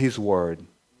know His word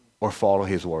or follow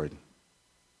His word?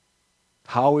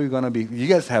 How are we going to be? You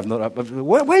guys have no...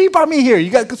 Why you brought me here?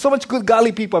 You got so much good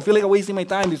godly people. I feel like I'm wasting my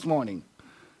time this morning.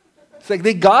 It's like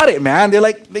they got it, man.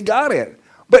 They got it.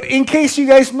 But in case you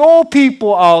guys know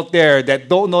people out there that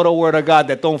don't know the word of God,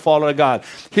 that don't follow God,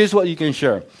 here's what you can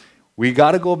share. We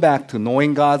got to go back to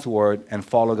knowing God's word and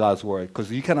follow God's word, because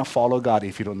you cannot follow God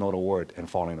if you don't know the word and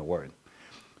following the word.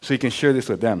 So you can share this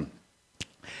with them.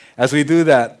 As we do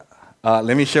that,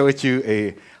 let me share with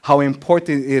you how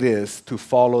important it is to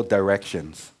follow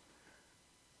directions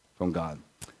from God.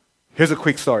 Here's a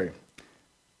quick story.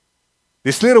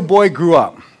 This little boy grew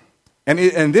up,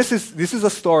 and this is a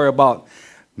story about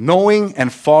knowing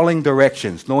and following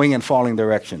directions.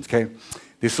 Okay,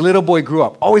 This little boy grew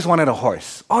up, always wanted a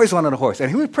horse, always wanted a horse. And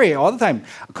he would pray all the time,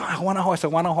 God, I want a horse, I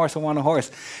want a horse, I want a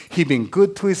horse. He'd been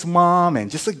good to his mom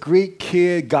and just a great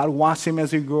kid. God watched him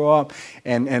as he grew up.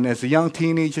 And as a young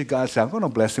teenager, God said, I'm going to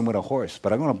bless him with a horse,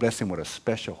 but I'm going to bless him with a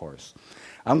special horse.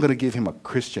 I'm going to give him a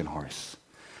Christian horse.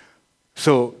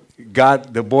 So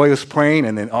the boy was praying,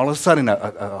 and then all of a sudden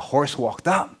a horse walked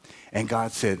up. And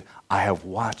God said, I have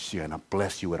watched you and I've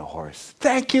blessed you with a horse.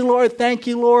 Thank you, Lord. Thank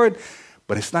you, Lord.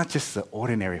 But it's not just an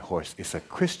ordinary horse. It's a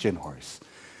Christian horse.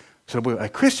 So a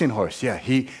Christian horse,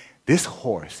 this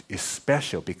horse is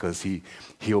special because he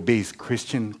obeys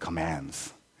Christian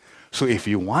commands. So if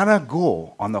you want to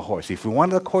go on the horse, if you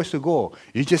want the horse to go,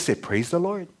 you just say, praise the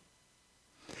Lord.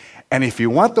 And if you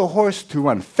want the horse to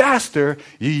run faster,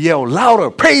 you yell louder,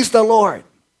 praise the Lord.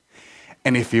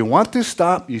 And if you want to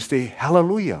stop, you say,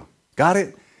 hallelujah. Got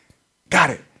it? Got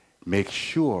it. Make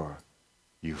sure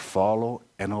you follow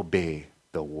and obey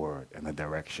the word and the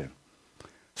direction.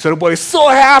 So the boy is so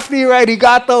happy, right? He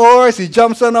got the horse. He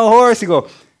jumps on the horse. He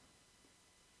goes,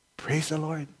 praise the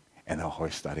Lord. And the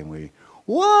horse started moving.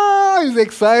 Whoa, he's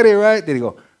excited, right? Then he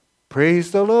go,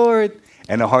 praise the Lord.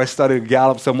 And the horse started to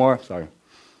gallop some more. Sorry.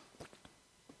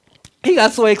 He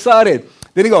got so excited.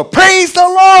 Then he go, praise the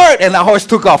Lord. And the horse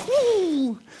took off.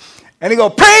 Woo! And he go,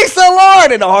 praise the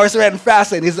Lord. And the horse ran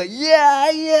faster. And he's like,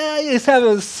 yeah. He's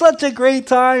having such a great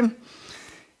time.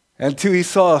 Until he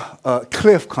saw a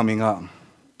cliff coming up.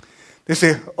 They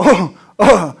say, what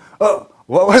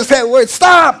was that word?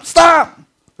 Stop.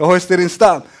 The horse didn't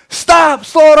stop. Stop,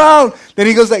 slow down. Then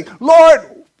he goes like,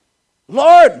 Lord,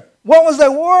 what was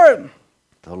that word?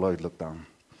 The Lord looked down.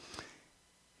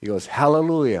 He goes,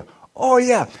 hallelujah. Oh,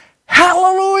 yeah,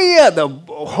 hallelujah. The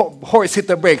horse hit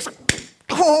the brakes.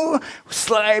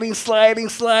 Sliding,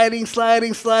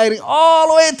 all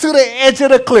the way to the edge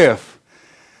of the cliff.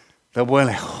 The boy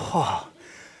like, oh,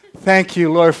 thank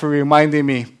you, Lord, for reminding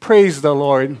me. Praise the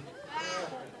Lord.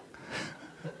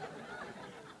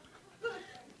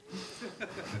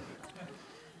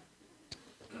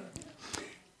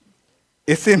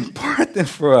 It's important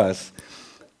for us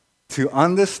to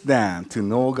understand, to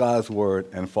know God's word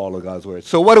and follow God's word.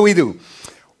 So what do we do?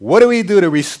 What do we do to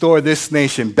restore this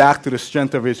nation back to the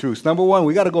strength of its roots? Number one,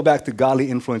 we got to go back to godly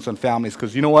influence on families,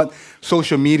 because you know what?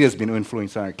 Social media has been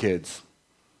influencing our kids.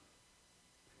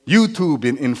 YouTube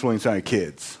been influencing our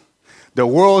kids. The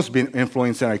world's been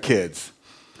influencing our kids.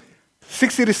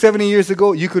 60 to 70 years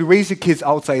ago, you could raise your kids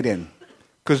outside in.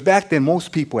 Because back then,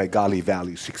 most people had godly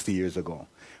values 60 years ago.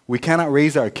 We cannot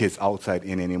raise our kids outside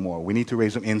in anymore. We need to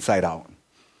raise them inside out.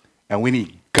 And we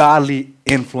need godly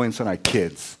influence on our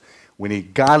kids. We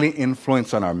need godly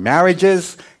influence on our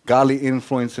marriages, godly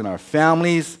influence in our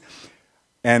families.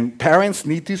 And parents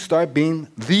need to start being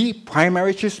the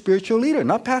primary spiritual leader,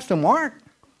 not Pastor Mark.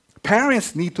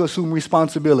 Parents need to assume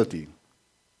responsibility.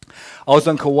 I was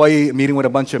on Kauai meeting with a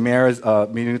bunch of mayors,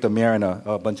 meeting with the mayor and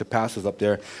a bunch of pastors up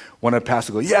there. One of the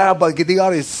pastors goes, yeah, but they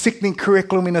got this sickening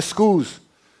curriculum in the schools.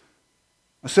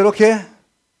 I said, okay.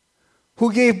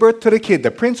 Who gave birth to the kid?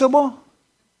 The principal?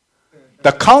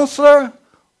 The counselor?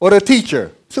 Or the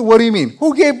teacher? So what do you mean?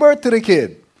 Who gave birth to the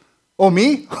kid? Oh,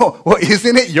 me? Oh, well,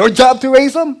 isn't it your job to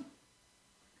raise them?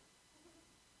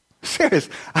 Serious.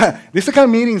 These are the kind of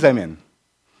meetings I'm in.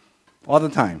 All the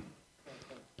time.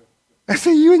 I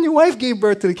say, you and your wife gave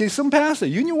birth to the kid. Some pastor,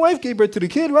 you and your wife gave birth to the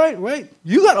kid, right?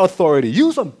 You got authority.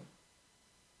 Use them.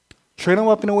 Train them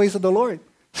up in the ways of the Lord.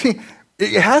 See,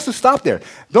 it has to stop there.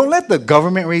 Don't let the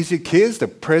government raise your kids, the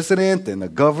president and the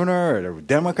governor or the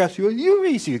Democrats. You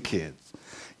raise your kids.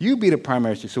 You be the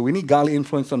primary. So we need godly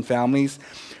influence on families.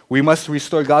 We must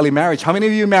restore godly marriage. How many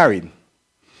of you are married?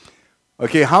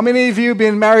 Okay, how many of you have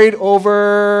been married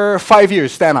over 5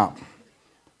 years? Stand up.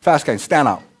 Fast kind, stand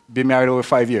up. Been married over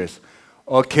 5 years.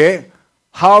 Okay.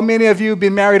 How many of you have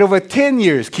been married over 10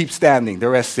 years? Keep standing. The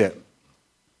rest sit.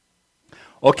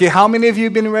 Okay, how many of you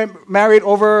have been married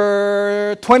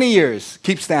over 20 years?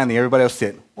 Keep standing. Everybody else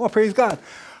sit. Oh, praise God.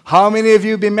 How many of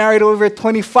you have been married over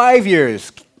 25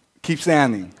 years? Keep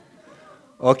standing.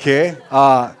 Okay.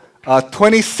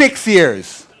 26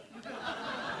 years.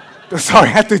 Sorry,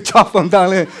 I had to chop them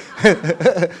down.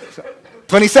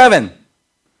 27.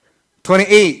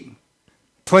 28,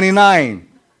 29,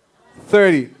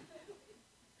 30,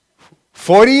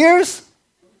 40 years?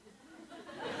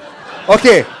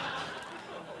 Okay.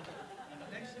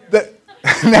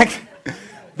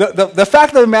 The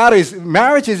fact of the matter is,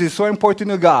 marriages is so important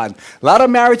to God. A lot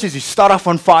of marriages, you start off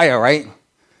on fire, right?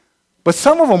 But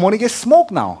some of them only get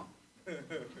smoke now.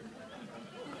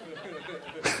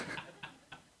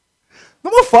 No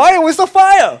more fire. Where's the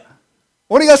fire?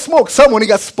 Only got smoke. Some only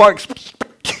got sparks.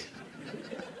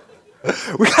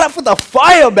 We got to put the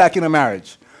fire back in a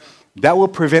marriage. That will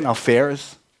prevent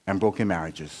affairs and broken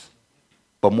marriages.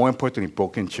 But more importantly,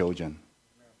 broken children.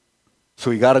 So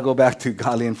we got to go back to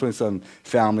godly influence on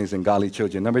families and godly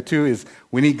children. Number 2 is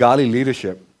we need godly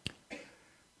leadership.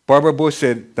 Barbara Bush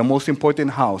said, the most important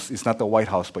house is not the White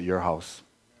House, but your house.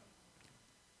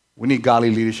 We need godly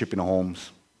leadership in the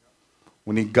homes.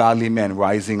 We need godly men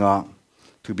rising up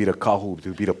to be the kahu,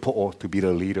 to be the po'o, to be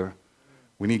the leader.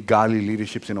 We need godly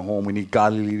leaderships in the home. We need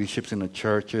godly leaderships in the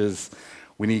churches.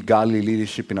 We need godly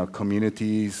leadership in our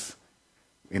communities,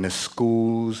 in the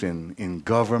schools, in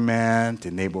government,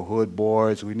 in neighborhood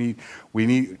boards. We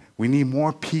need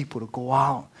more people to go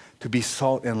out to be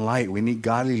salt and light. We need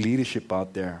godly leadership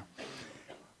out there.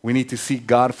 We need to seek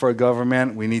God for a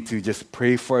government. We need to just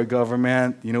pray for a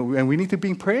government, and we need to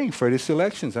be praying for these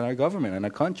elections in our government and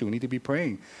our country. We need to be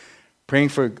praying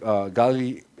for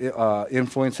godly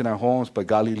influence in our homes, but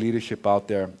godly leadership out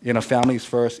there in our families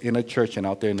first, in the church, and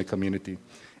out there in the community,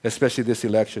 especially this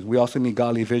election. We also need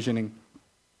godly visioning.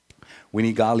 We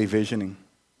need godly visioning.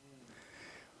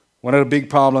 One of the big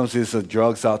problems is the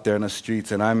drugs out there in the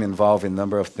streets, and I'm involved in a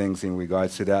number of things in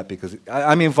regards to that because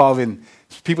I'm involved in,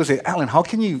 people say, Allen, how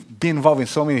can you be involved in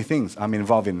so many things? I'm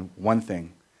involved in one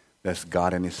thing, that's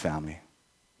God and His family.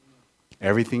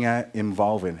 Everything I'm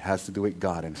involved in has to do with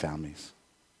God and families.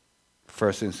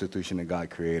 First institution that God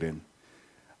created.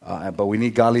 But we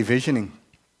need godly visioning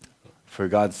for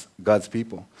God's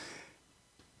people.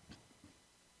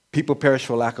 People perish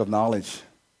for lack of knowledge.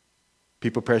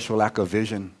 People perish for lack of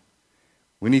vision.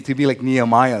 We need to be like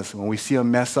Nehemiah's. When we see a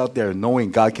mess out there, knowing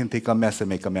God can take a mess and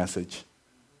make a message.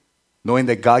 Knowing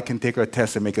that God can take our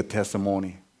test and make a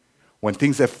testimony. When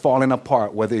things have fallen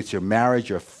apart, whether it's your marriage,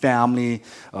 your family,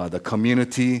 the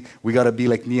community, we got to be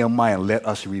like Nehemiah and let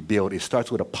us rebuild. It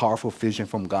starts with a powerful vision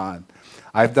from God.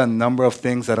 I've done a number of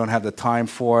things. I don't have the time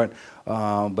for it,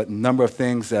 but a number of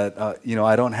things that,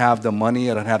 I don't have the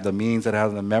money, I don't have the means, I don't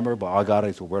have the member, but all I got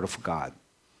is the Word of God.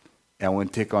 And we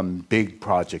take on big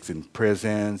projects in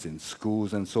prisons, in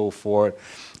schools, and so forth.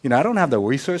 I don't have the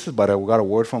resources, but I got a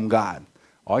word from God.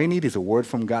 All you need is a word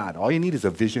from God. All you need is a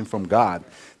vision from God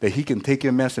that He can take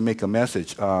your mess and make a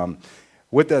message.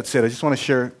 With that said, I just want to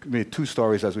share maybe 2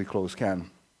 stories as we close,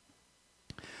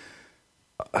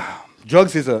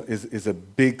 Drugs is a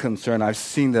big concern. I've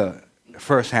seen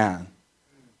firsthand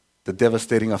the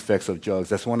devastating effects of drugs.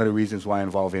 That's one of the reasons why I'm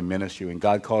involved in ministry. When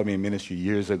God called me in ministry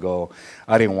years ago,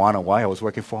 I didn't want to. Why? I was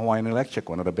working for Hawaiian Electric,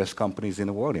 one of the best companies in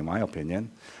the world, in my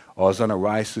opinion. I was on a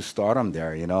rise to stardom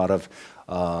there. Out of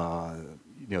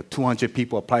 200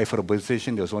 people applied for the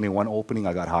position, there was only one opening.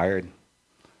 I got hired.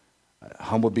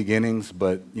 Humble beginnings,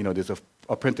 but there's an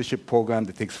apprenticeship program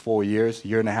that takes 4 years.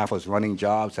 Year and a half I was running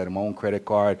jobs, had my own credit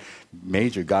card.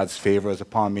 Major God's favor was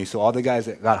upon me. So all the guys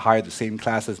that got hired the same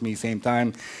class as me, same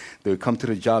time, they would come to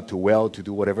the job to weld, to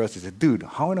do whatever else. They said, dude,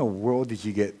 how in the world did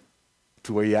you get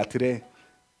to where you're at today?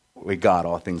 With God,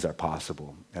 all things are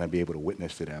possible. And I'd be able to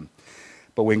witness to them.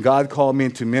 But when God called me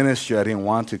into ministry, I didn't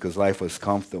want to because life was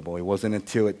comfortable. It wasn't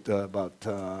until about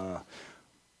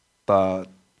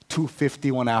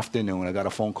 2:50 one afternoon, I got a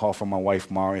phone call from my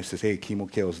wife, Mari. It says, hey, Kimo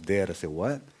Kale's dead. I said,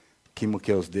 what? Kimo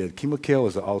Kale's dead. Kimo Kale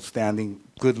was an outstanding,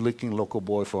 good-looking local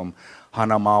boy from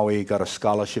Hana, Maui. Got a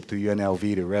scholarship to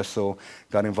UNLV to wrestle.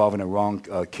 Got involved in the wrong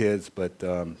kids, but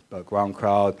wrong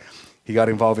crowd. He got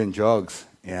involved in drugs.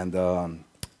 And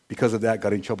because of that,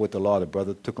 got in trouble with the law. The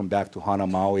brother took him back to Hana,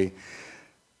 Maui.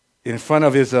 In front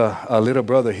of his little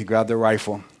brother, he grabbed a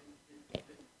rifle,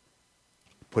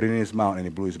 put it in his mouth, and he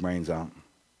blew his brains out.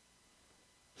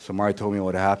 Somebody told me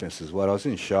what happened. I says, well, I was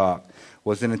in shock.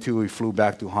 Wasn't until we flew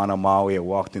back to Hana, Maui, I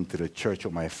walked into the church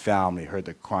with my family, heard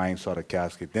the crying, saw the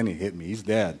casket. Then he hit me. He's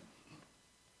dead.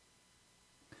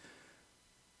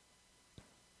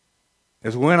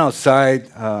 As we went outside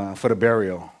for the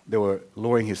burial, they were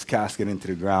lowering his casket into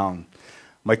the ground.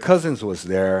 My cousins was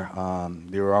there.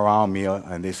 They were around me,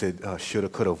 and they said, shoulda,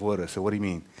 coulda, woulda. I said, what do you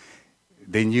mean?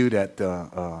 They knew that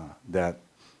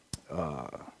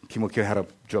Kimoke had a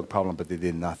drug problem, but they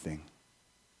did nothing.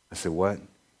 I said, what?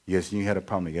 Yes, you had a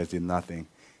problem. You guys did nothing.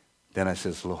 Then I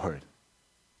says, Lord,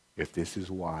 if this is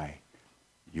why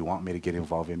you want me to get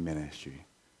involved in ministry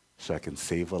so I can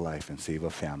save a life and save a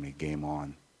family, game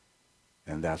on.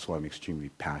 And that's why I'm extremely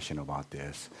passionate about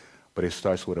this. But it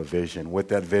starts with a vision. With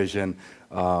that vision,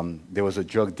 there was a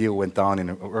drug deal went down in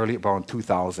early around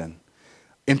 2000,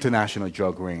 international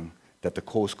drug ring, that the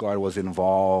Coast Guard was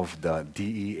involved, the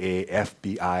DEA,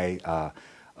 FBI,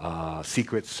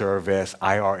 Secret Service,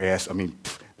 IRS. I mean,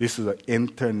 this is an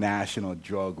international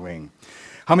drug ring.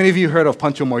 How many of you heard of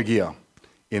Pancho Morgia?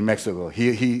 in Mexico.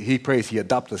 He prays he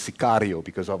adopt a sicario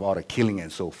because of all the killing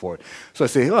and so forth. So I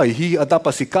say, oh, he adopt a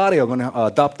sicario, I'm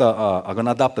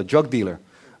gonna adopt a drug dealer.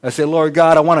 I said, Lord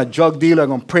God, I want a drug dealer. I'm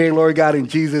gonna pray, Lord God, in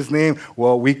Jesus' name.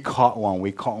 Well, we caught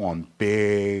one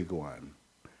big one.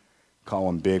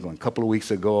 A couple of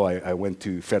weeks ago, I went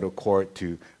to federal court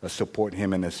to support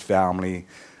him and his family.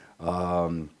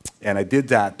 And I did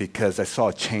that because I saw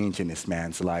a change in this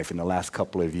man's life in the last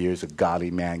couple of years. A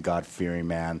godly man, God-fearing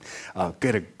man,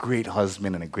 get a great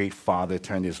husband and a great father,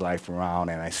 turned his life around.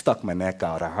 And I stuck my neck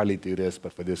out. I hardly do this,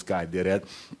 but for this guy, I did it.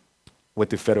 Went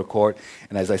to federal court.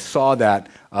 And as I saw that,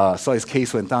 saw his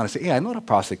case went down, I said, hey, I know the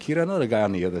prosecutor. I know the guy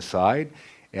on the other side.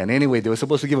 And anyway, they were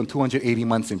supposed to give him 280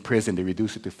 months in prison. They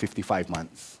reduced it to 55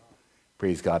 months.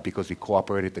 Praise God, because we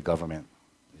cooperated with the government.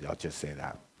 I'll just say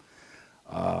that.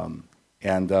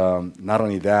 And not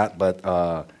only that, but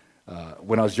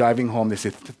when I was driving home, they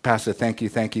said, Pastor, thank you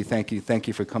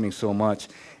for coming so much.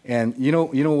 And you know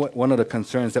what? One of the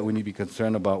concerns that we need to be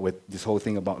concerned about with this whole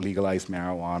thing about legalized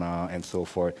marijuana and so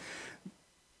forth,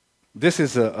 this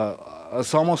is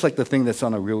it's almost like the thing that's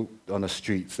on the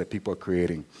streets that people are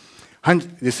creating.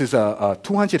 This is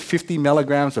 250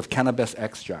 milligrams of cannabis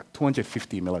extract,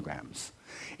 250 milligrams.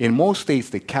 In most states,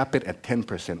 they cap it at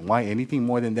 10%. Why? Anything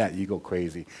more than that, you go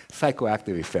crazy.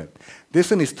 Psychoactive effect. This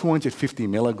one is 250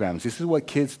 milligrams. This is what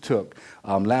kids took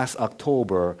last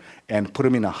October and put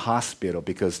them in a hospital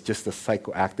because just the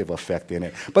psychoactive effect in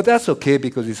it. But that's okay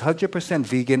because it's 100%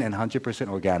 vegan and 100%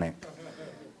 organic.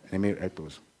 They made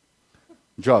those.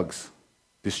 Drugs,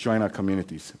 destroying our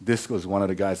communities. This was one of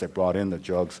the guys that brought in the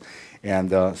drugs.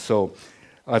 And so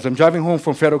as I'm driving home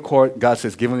from federal court, God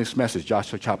says, give him this message,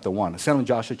 Joshua chapter 1. I sent him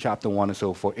Joshua chapter 1 and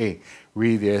so forth. Hey,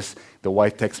 read this. The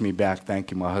wife texts me back,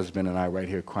 thank you, my husband and I right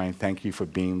here crying, thank you for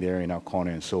being there in our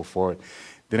corner and so forth.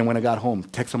 Then when I got home,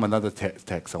 text him another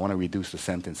text. I want to reduce the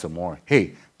sentence some more.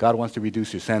 Hey, God wants to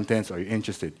reduce your sentence. Are you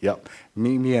interested? Yep.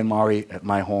 Meet me and Mari at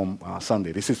my home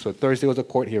Sunday. So Thursday was a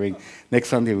court hearing. Next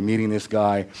Sunday, we're meeting this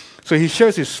guy. So he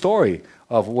shares his story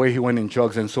of where he went in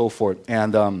drugs and so forth.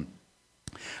 And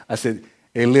I said,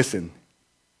 hey, listen,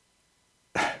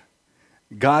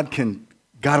 God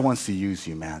wants to use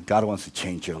you, man. God wants to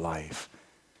change your life.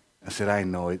 I said, I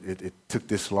know. It took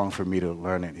this long for me to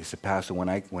learn it. He said, Pastor, when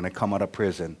I come out of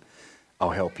prison,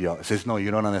 I'll help you out. I says, no, you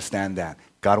don't understand that.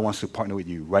 God wants to partner with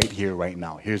you right here, right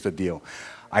now. Here's the deal.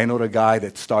 I know the guy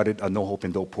that started a No Hope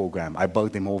in Dope program. I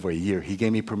bugged him over a year. He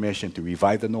gave me permission to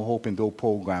revive the No Hope in Dope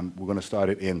program. We're going to start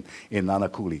it in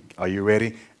Nanakuli. Are you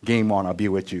ready? Game on. I'll be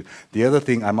with you. The other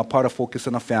thing, I'm a part of Focus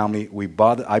on the Family.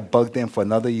 I bugged them for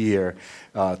another year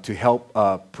to help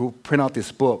print out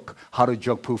this book, How to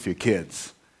Drug-Proof Your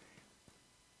Kids.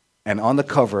 And on the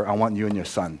cover, I want you and your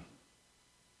son.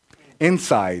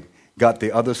 Inside, got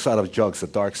the other side of drugs, the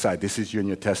dark side. This is you and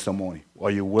your testimony.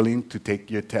 Are you willing to take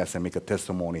your test and make a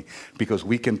testimony? Because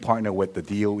we can partner with the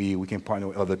DOE, we can partner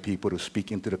with other people to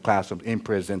speak into the classrooms, in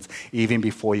prisons, even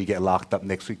before you get locked up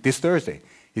next week. This Thursday.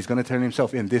 He's going to turn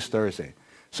himself in this Thursday.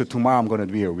 So tomorrow I'm going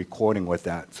to do a recording with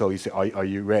that. So he said, are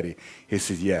you ready? He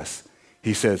says, yes.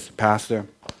 He says, Pastor,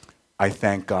 I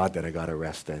thank God that I got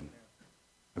arrested.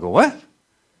 I go, what?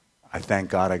 I thank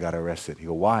God I got arrested. He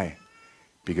go, why?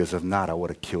 Because if not, I would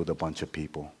have killed a bunch of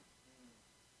people.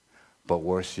 But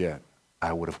worse yet,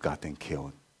 I would have gotten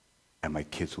killed, and my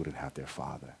kids wouldn't have their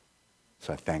father.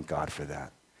 So I thank God for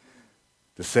that.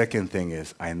 The second thing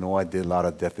is, I know I did a lot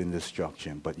of death and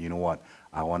destruction, but you know what?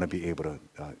 I want to be able to,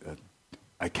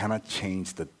 I cannot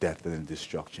change the death and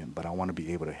destruction, but I want to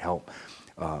be able to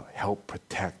help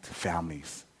protect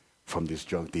families from these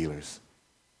drug dealers.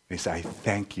 And he said, I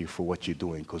thank you for what you're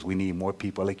doing because we need more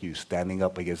people like you standing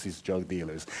up against these drug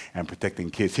dealers and protecting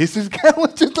kids. He says, God,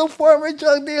 what's the former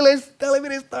drug dealers telling me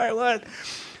this story? What?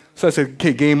 So I said,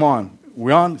 okay, game on.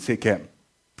 We're on. I said, okay,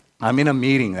 I'm in a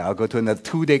meeting now. I'll go to another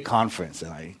 2-day conference.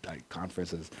 And I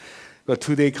go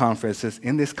 2-day conferences.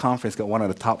 In this conference, got one of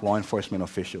the top law enforcement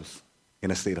officials in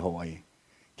the state of Hawaii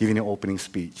giving an opening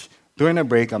speech. During the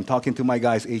break, I'm talking to my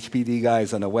guys, HPD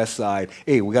guys on the west side.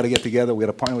 Hey, we got to get together. We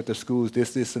got to partner with the schools,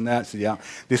 this, and that. So, yeah,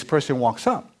 this person walks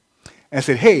up and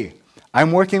said, hey,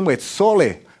 I'm working with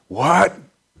Sole. What?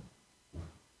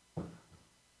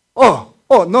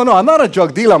 Oh, no, I'm not a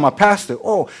drug dealer. I'm a pastor.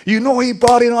 Oh, you know he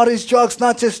brought in all these drugs,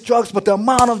 not just drugs, but the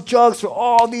amount of drugs for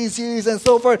all these years and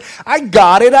so forth. I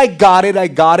got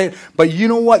it. But you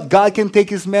know what? God can take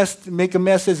his mess, make a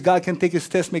message. God can take his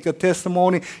test, make a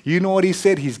testimony. You know what he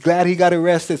said? He's glad he got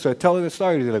arrested. So I tell her the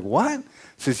story. They're like, what?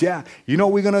 Says, yeah, you know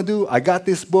what we're going to do? I got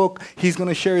this book. He's going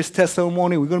to share his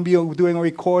testimony. We're going to be doing a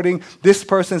recording. This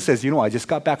person says, you know, I just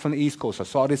got back from the East Coast. I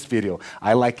saw this video.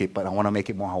 I like it, but I want to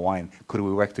make it more Hawaiian. Could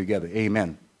we work together?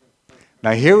 Amen.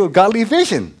 Now here with godly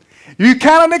vision. You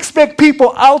cannot expect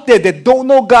people out there that don't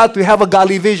know God to have a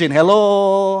godly vision.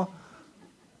 Hello?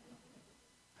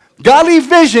 Godly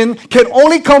vision can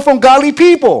only come from godly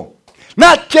people.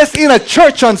 Not just in a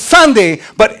church on Sunday,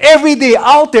 but every day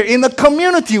out there in the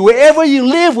community, wherever you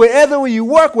live, wherever you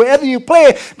work, wherever you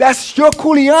play. That's your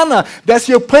kuleana. That's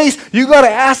your place. You got to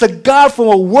ask the God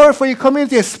for a word for your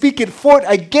community and speak it forth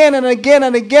again and again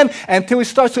and again until it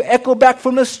starts to echo back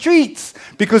from the streets.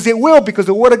 Because it will, because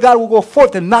the word of God will go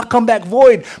forth and not come back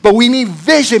void. But we need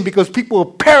vision because people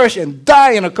will perish and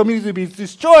die and our community will be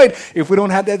destroyed if we don't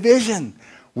have that vision.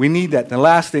 We need that. The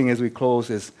last thing as we close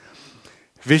is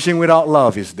vision without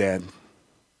love is dead.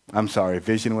 I'm sorry,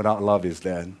 vision without love is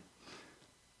dead.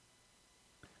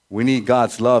 We need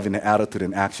God's love in the attitude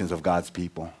and actions of God's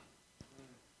people.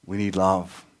 We need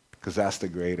love because that's the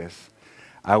greatest.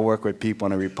 I work with people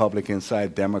on the Republican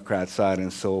side, Democrat side,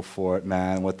 and so forth.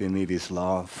 Man, what they need is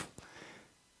love.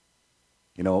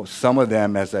 You know, some of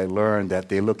them, as I learned, that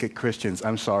they look at Christians,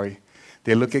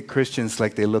 they look at Christians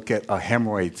like they look at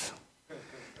hemorrhoids.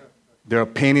 They're a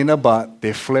pain in the butt,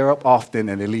 they flare up often,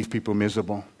 and they leave people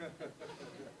miserable.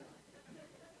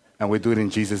 And we do it in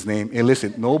Jesus' name. And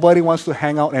listen, nobody wants to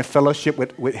hang out and fellowship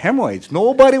with hemorrhoids.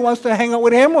 Nobody wants to hang out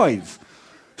with hemorrhoids.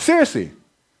 Seriously.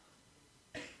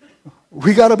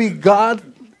 We got to be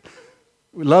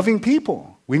God-loving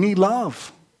people. We need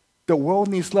love. The world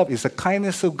needs love. It's the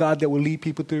kindness of God that will lead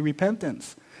people to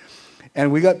repentance. And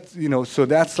we got, so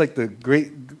that's like the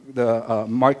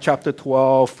Mark chapter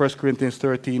 12, 1 Corinthians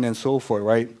 13, and so forth,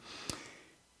 right?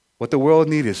 What the world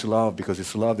needs is love because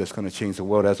it's love that's going to change the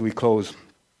world. As we close,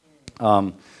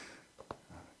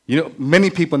 many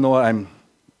people know I'm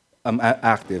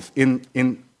active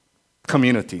in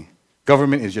community.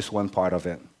 Government is just one part of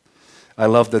it. I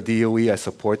love the DOE. I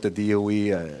support the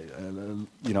DOE.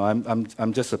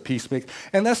 I'm just a peacemaker.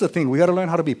 And that's the thing. We got to learn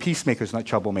how to be peacemakers, not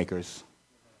troublemakers.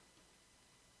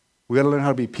 We got to learn how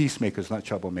to be peacemakers, not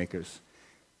troublemakers.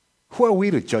 Who are we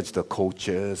to judge the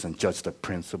coaches and judge the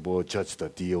principal, judge the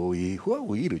DOE? Who are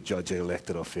we to judge the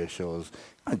elected officials?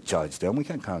 We can't judge them. We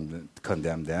can't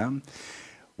condemn them.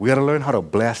 We got to learn how to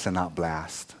bless and not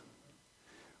blast.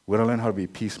 We got to learn how to be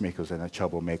peacemakers and not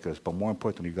troublemakers. But more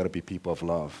importantly, we got to be people of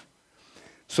love.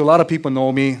 So a lot of people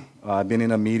know me. I've been in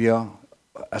the media.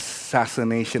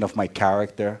 Assassination of my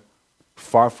character.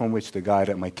 Far from which the guy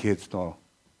that my kids know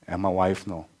and my wife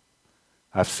know.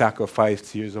 I've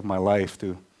sacrificed years of my life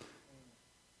to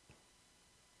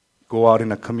go out in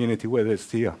a community, whether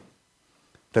it's here,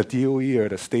 the DOE or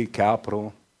the state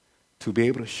capitol, to be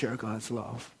able to share God's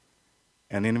love.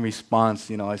 And in response,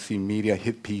 I see media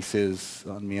hit pieces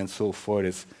on me and so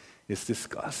forth. It's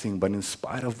disgusting, but in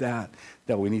spite of that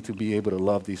we need to be able to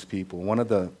love these people. One of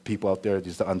the people out there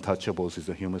is the untouchables, is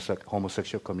the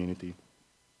homosexual community,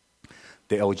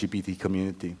 the LGBT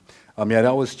community.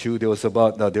 That was true. There was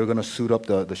about, they were going to suit up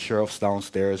the sheriffs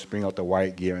downstairs, bring out the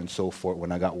riot gear and so forth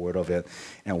when I got word of it,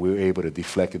 and we were able to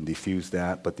deflect and diffuse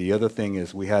that. But the other thing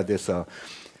is we had this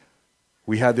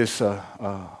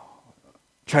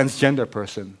transgender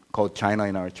person called China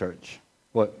in our church.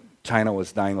 China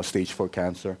was dying of stage 4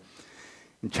 cancer.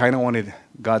 And China wanted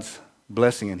God's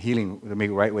blessing and healing to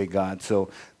make right way God. So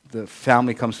the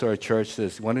family comes to our church,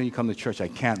 says, "Why don't you come to church?" "I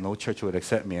can't. No church would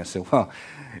accept me." I said, "Well,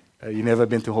 you never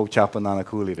been to Hope Chapel,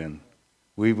 Nanakuli then.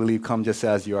 We believe come just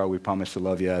as you are. We promise to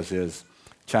love you as is."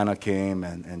 China came,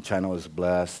 and China was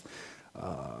blessed.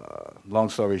 Long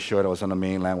story short, I was on the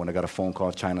mainland when I got a phone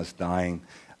call, China's dying.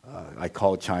 I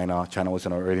called China. China was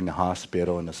already in the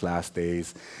hospital in his last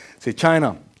days. I said,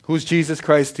 "China, who's Jesus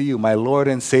Christ to you?" "My Lord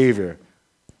and Savior."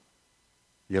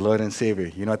 "Your Lord and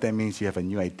Savior." You know what that means? You have a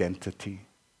new identity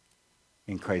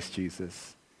in Christ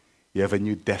Jesus. You have a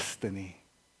new destiny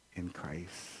in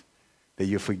Christ. That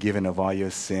you're forgiven of all your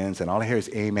sins. And all I hear is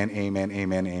amen, amen,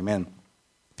 amen, amen.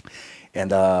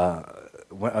 And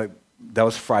that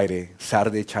was Friday.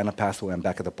 Saturday, China passed away. I'm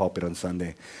back at the pulpit on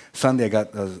Sunday. Sunday, I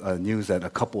got news that a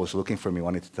couple was looking for me,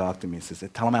 wanted to talk to me. He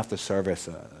said, "Tell them after service.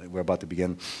 We're about to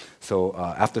begin." So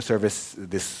after service,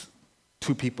 this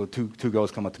two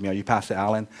girls come up to me. "Are you Pastor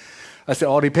Allen?" I said,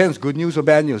 "All depends. Good news or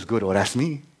bad news?" "Good." "Oh, that's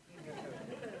me."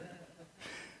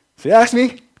 So he asked me.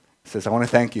 He says, "I want to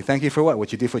thank you." "Thank you for what?"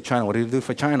 "What you did for China." "What did you do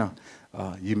for China?"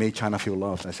 "You made China feel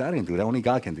loved." I said, "I didn't do that. Only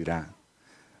God can do that."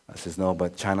 I says, "No,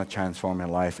 but China transformed my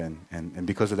life, and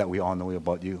because of that, we all know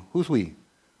about you." "Who's we?"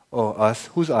 "Oh, us."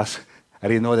 "Who's us?" I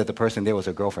didn't know that the person there was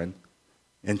a girlfriend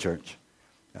in church.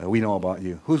 "We know about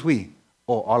you." "Who's we?"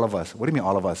 "Oh, all of us." "What do you mean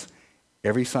all of us?"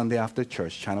 Every Sunday after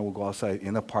church, China will go outside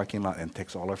in the parking lot and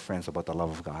text all her friends about the love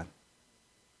of God.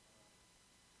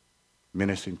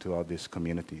 Ministering to all this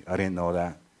community. I didn't know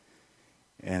that.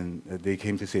 And they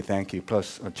came to say thank you.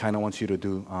 Plus, China wants you to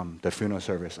do the funeral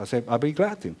service. I said, I'll be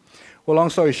glad to. Well,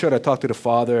 long story short, I talked to the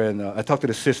father and I talked to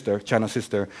the sister, China's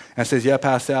sister, and says, yeah,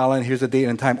 Pastor Allen, here's the date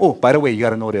and time. Oh, by the way, you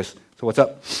got to know this. So what's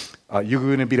up? You're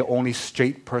going to be the only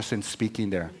straight person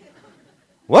speaking there.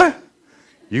 What?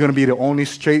 You're going to be the only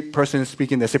straight person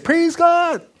speaking there. I said, praise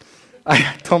God.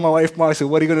 I told my wife, Mark, I said,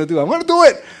 what are you going to do? I'm going to do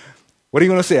it. What are you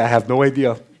going to say? I have no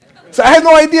idea. So I had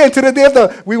no idea until the day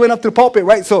after we went up to the pulpit,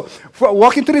 right? So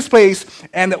walking to this place,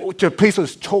 and the place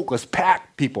was choked, was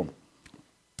packed, people.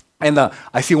 And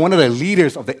I see one of the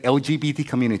leaders of the LGBT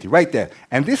community right there.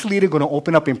 And this leader going to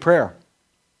open up in prayer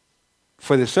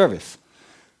for the service.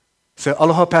 So,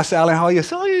 aloha, Pastor Allen, how are you?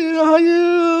 So, how are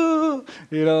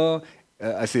you?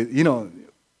 I said,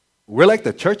 we're like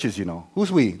the churches,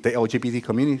 Who's we? The LGBT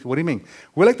community? What do you mean?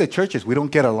 We're like the churches. We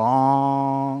don't get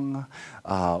along.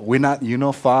 We're not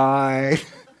unified.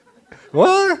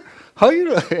 What? How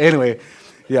you? Anyway,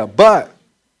 yeah. But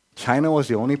China was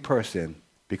the only person,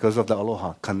 because of the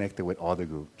aloha, connected with all the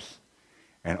groups.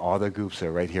 And all the groups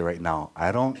are right here, right now.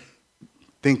 I don't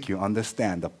think you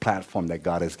understand the platform that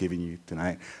God has given you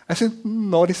tonight. I said,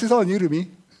 no, this is all new to me.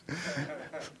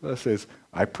 So I says,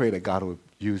 I pray that God will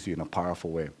use you in a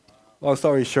powerful way. Long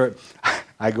story short,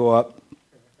 I go up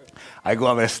and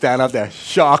I stand up there,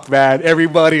 shocked, man.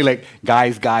 Everybody, like,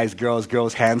 guys,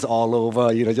 girls, hands all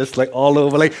over, just like all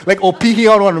over, like Opiki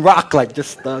on one rock, like,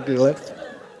 just stuck.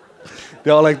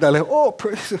 They're all like that, like, oh,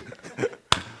 praise.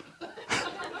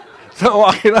 So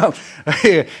walking up,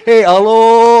 hey,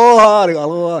 aloha,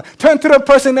 aloha. Turn to the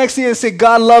person next to you and say,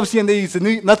 God loves you, and there's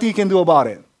nothing you can do about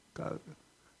it. God,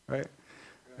 right?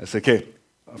 That's okay.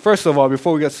 First of all,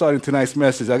 before we get started tonight's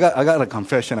message, I got a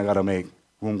confession I got to make.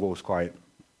 Room goes quiet.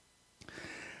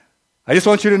 I just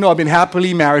want you to know I've been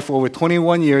happily married for over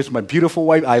 21 years. My beautiful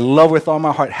wife, I love her with all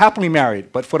my heart. Happily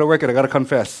married. But for the record, I got to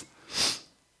confess.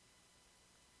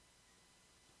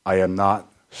 I am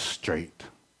not straight.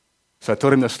 So I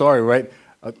told him the story, right?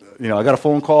 I got a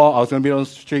phone call. I was going to be a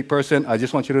straight person. I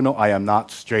just want you to know I am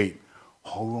not straight.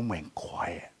 Whole room went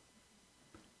quiet.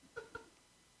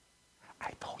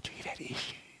 I told you he had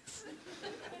issues.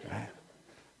 Right?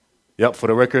 Yep, for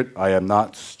the record, I am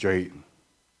not straight.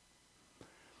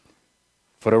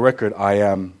 For the record, I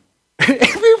am...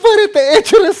 Everybody at the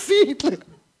edge of the seat.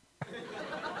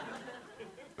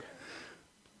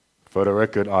 For the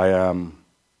record, I am...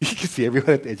 You can see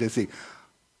everybody at the edge of the seat.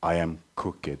 I am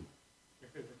crooked.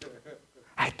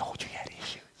 I told you you had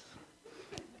issues.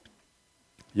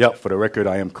 Yep, for the record,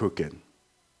 I am crooked.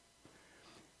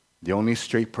 The only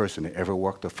straight person that ever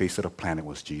walked the face of the planet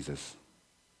was Jesus.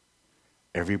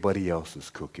 Everybody else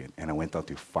was crooked. And I went out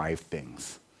to 5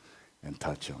 things and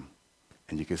touched them.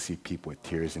 And you could see people with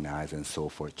tears in their eyes and so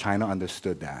forth. China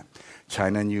understood that.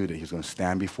 China knew that he was going to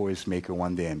stand before his maker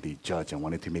one day and be judged and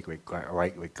wanted to make it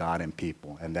right with God and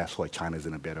people. And that's why China's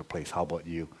in a better place. How about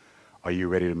you? Are you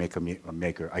ready to make a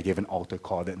maker? I gave an altar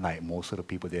call that night. Most of the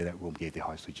people there in that room gave their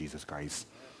hearts to Jesus Christ.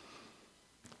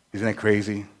 Isn't that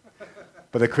crazy?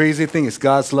 But the crazy thing is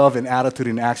God's love and attitude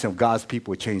and action of God's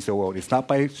people change the world. It's not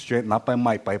by strength, not by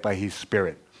might, but by his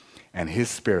spirit. And his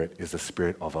spirit is the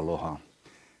spirit of aloha.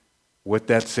 With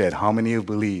that said, how many of you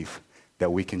believe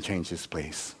that we can change this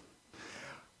place?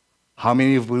 How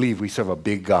many of you believe we serve a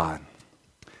big God?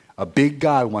 A big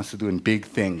God wants to do big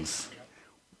things.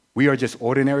 We are just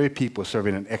ordinary people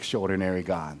serving an extraordinary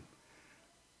God.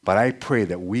 But I pray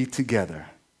that we together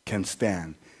can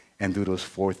stand and do those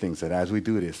 4 things, that as we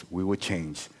do this, we will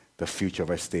change the future of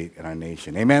our state and our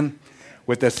nation. Amen?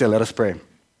 With that said, let us pray.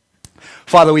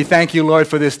 Father, we thank you, Lord,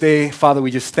 for this day. Father,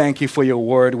 we just thank you for your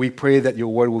word. We pray that your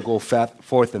word will go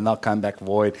forth and not come back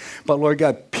void. But, Lord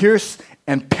God, pierce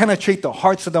and penetrate the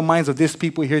hearts and the minds of these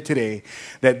people here today,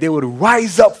 that they would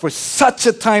rise up for such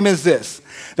a time as this,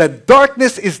 that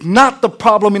darkness is not the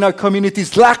problem in our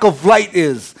communities, lack of light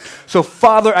is. So,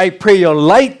 Father, I pray your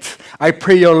light, I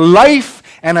pray your life,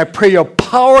 and I pray your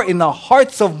power in the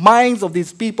hearts of minds of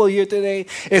these people here today,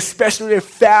 especially their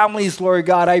families, Lord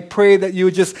God. I pray that you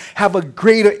would just have a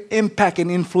greater impact and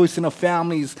influence in the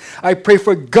families. I pray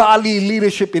for godly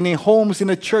leadership in their homes, in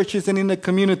the churches, and in the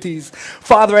communities.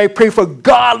 Father, I pray for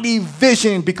godly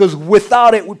vision, because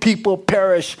without it, people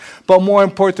perish. But more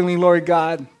importantly, Lord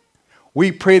God,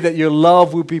 we pray that your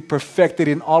love will be perfected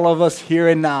in all of us here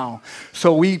and now.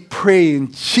 So we pray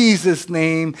in Jesus'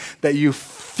 name that you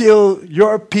fill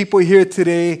your people here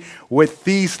today with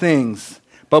these things,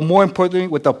 but more importantly,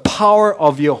 with the power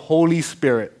of your Holy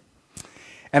Spirit.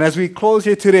 And as we close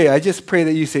here today, I just pray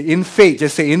that you say, in faith,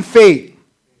 just say, in faith,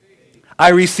 I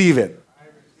receive it.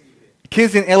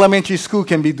 Kids in elementary school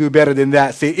can do better than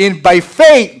that. Say, by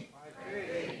faith,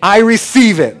 I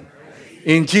receive it.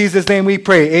 In Jesus' name we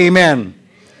pray. Amen.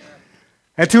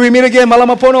 Until we meet again,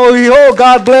 Malamapono Ohiho,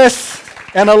 God bless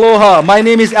and aloha. My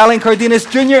name is Allen Cardines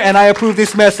Jr., and I approve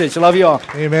this message. Love you all.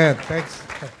 Amen. Thanks.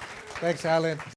 Thanks, Alan.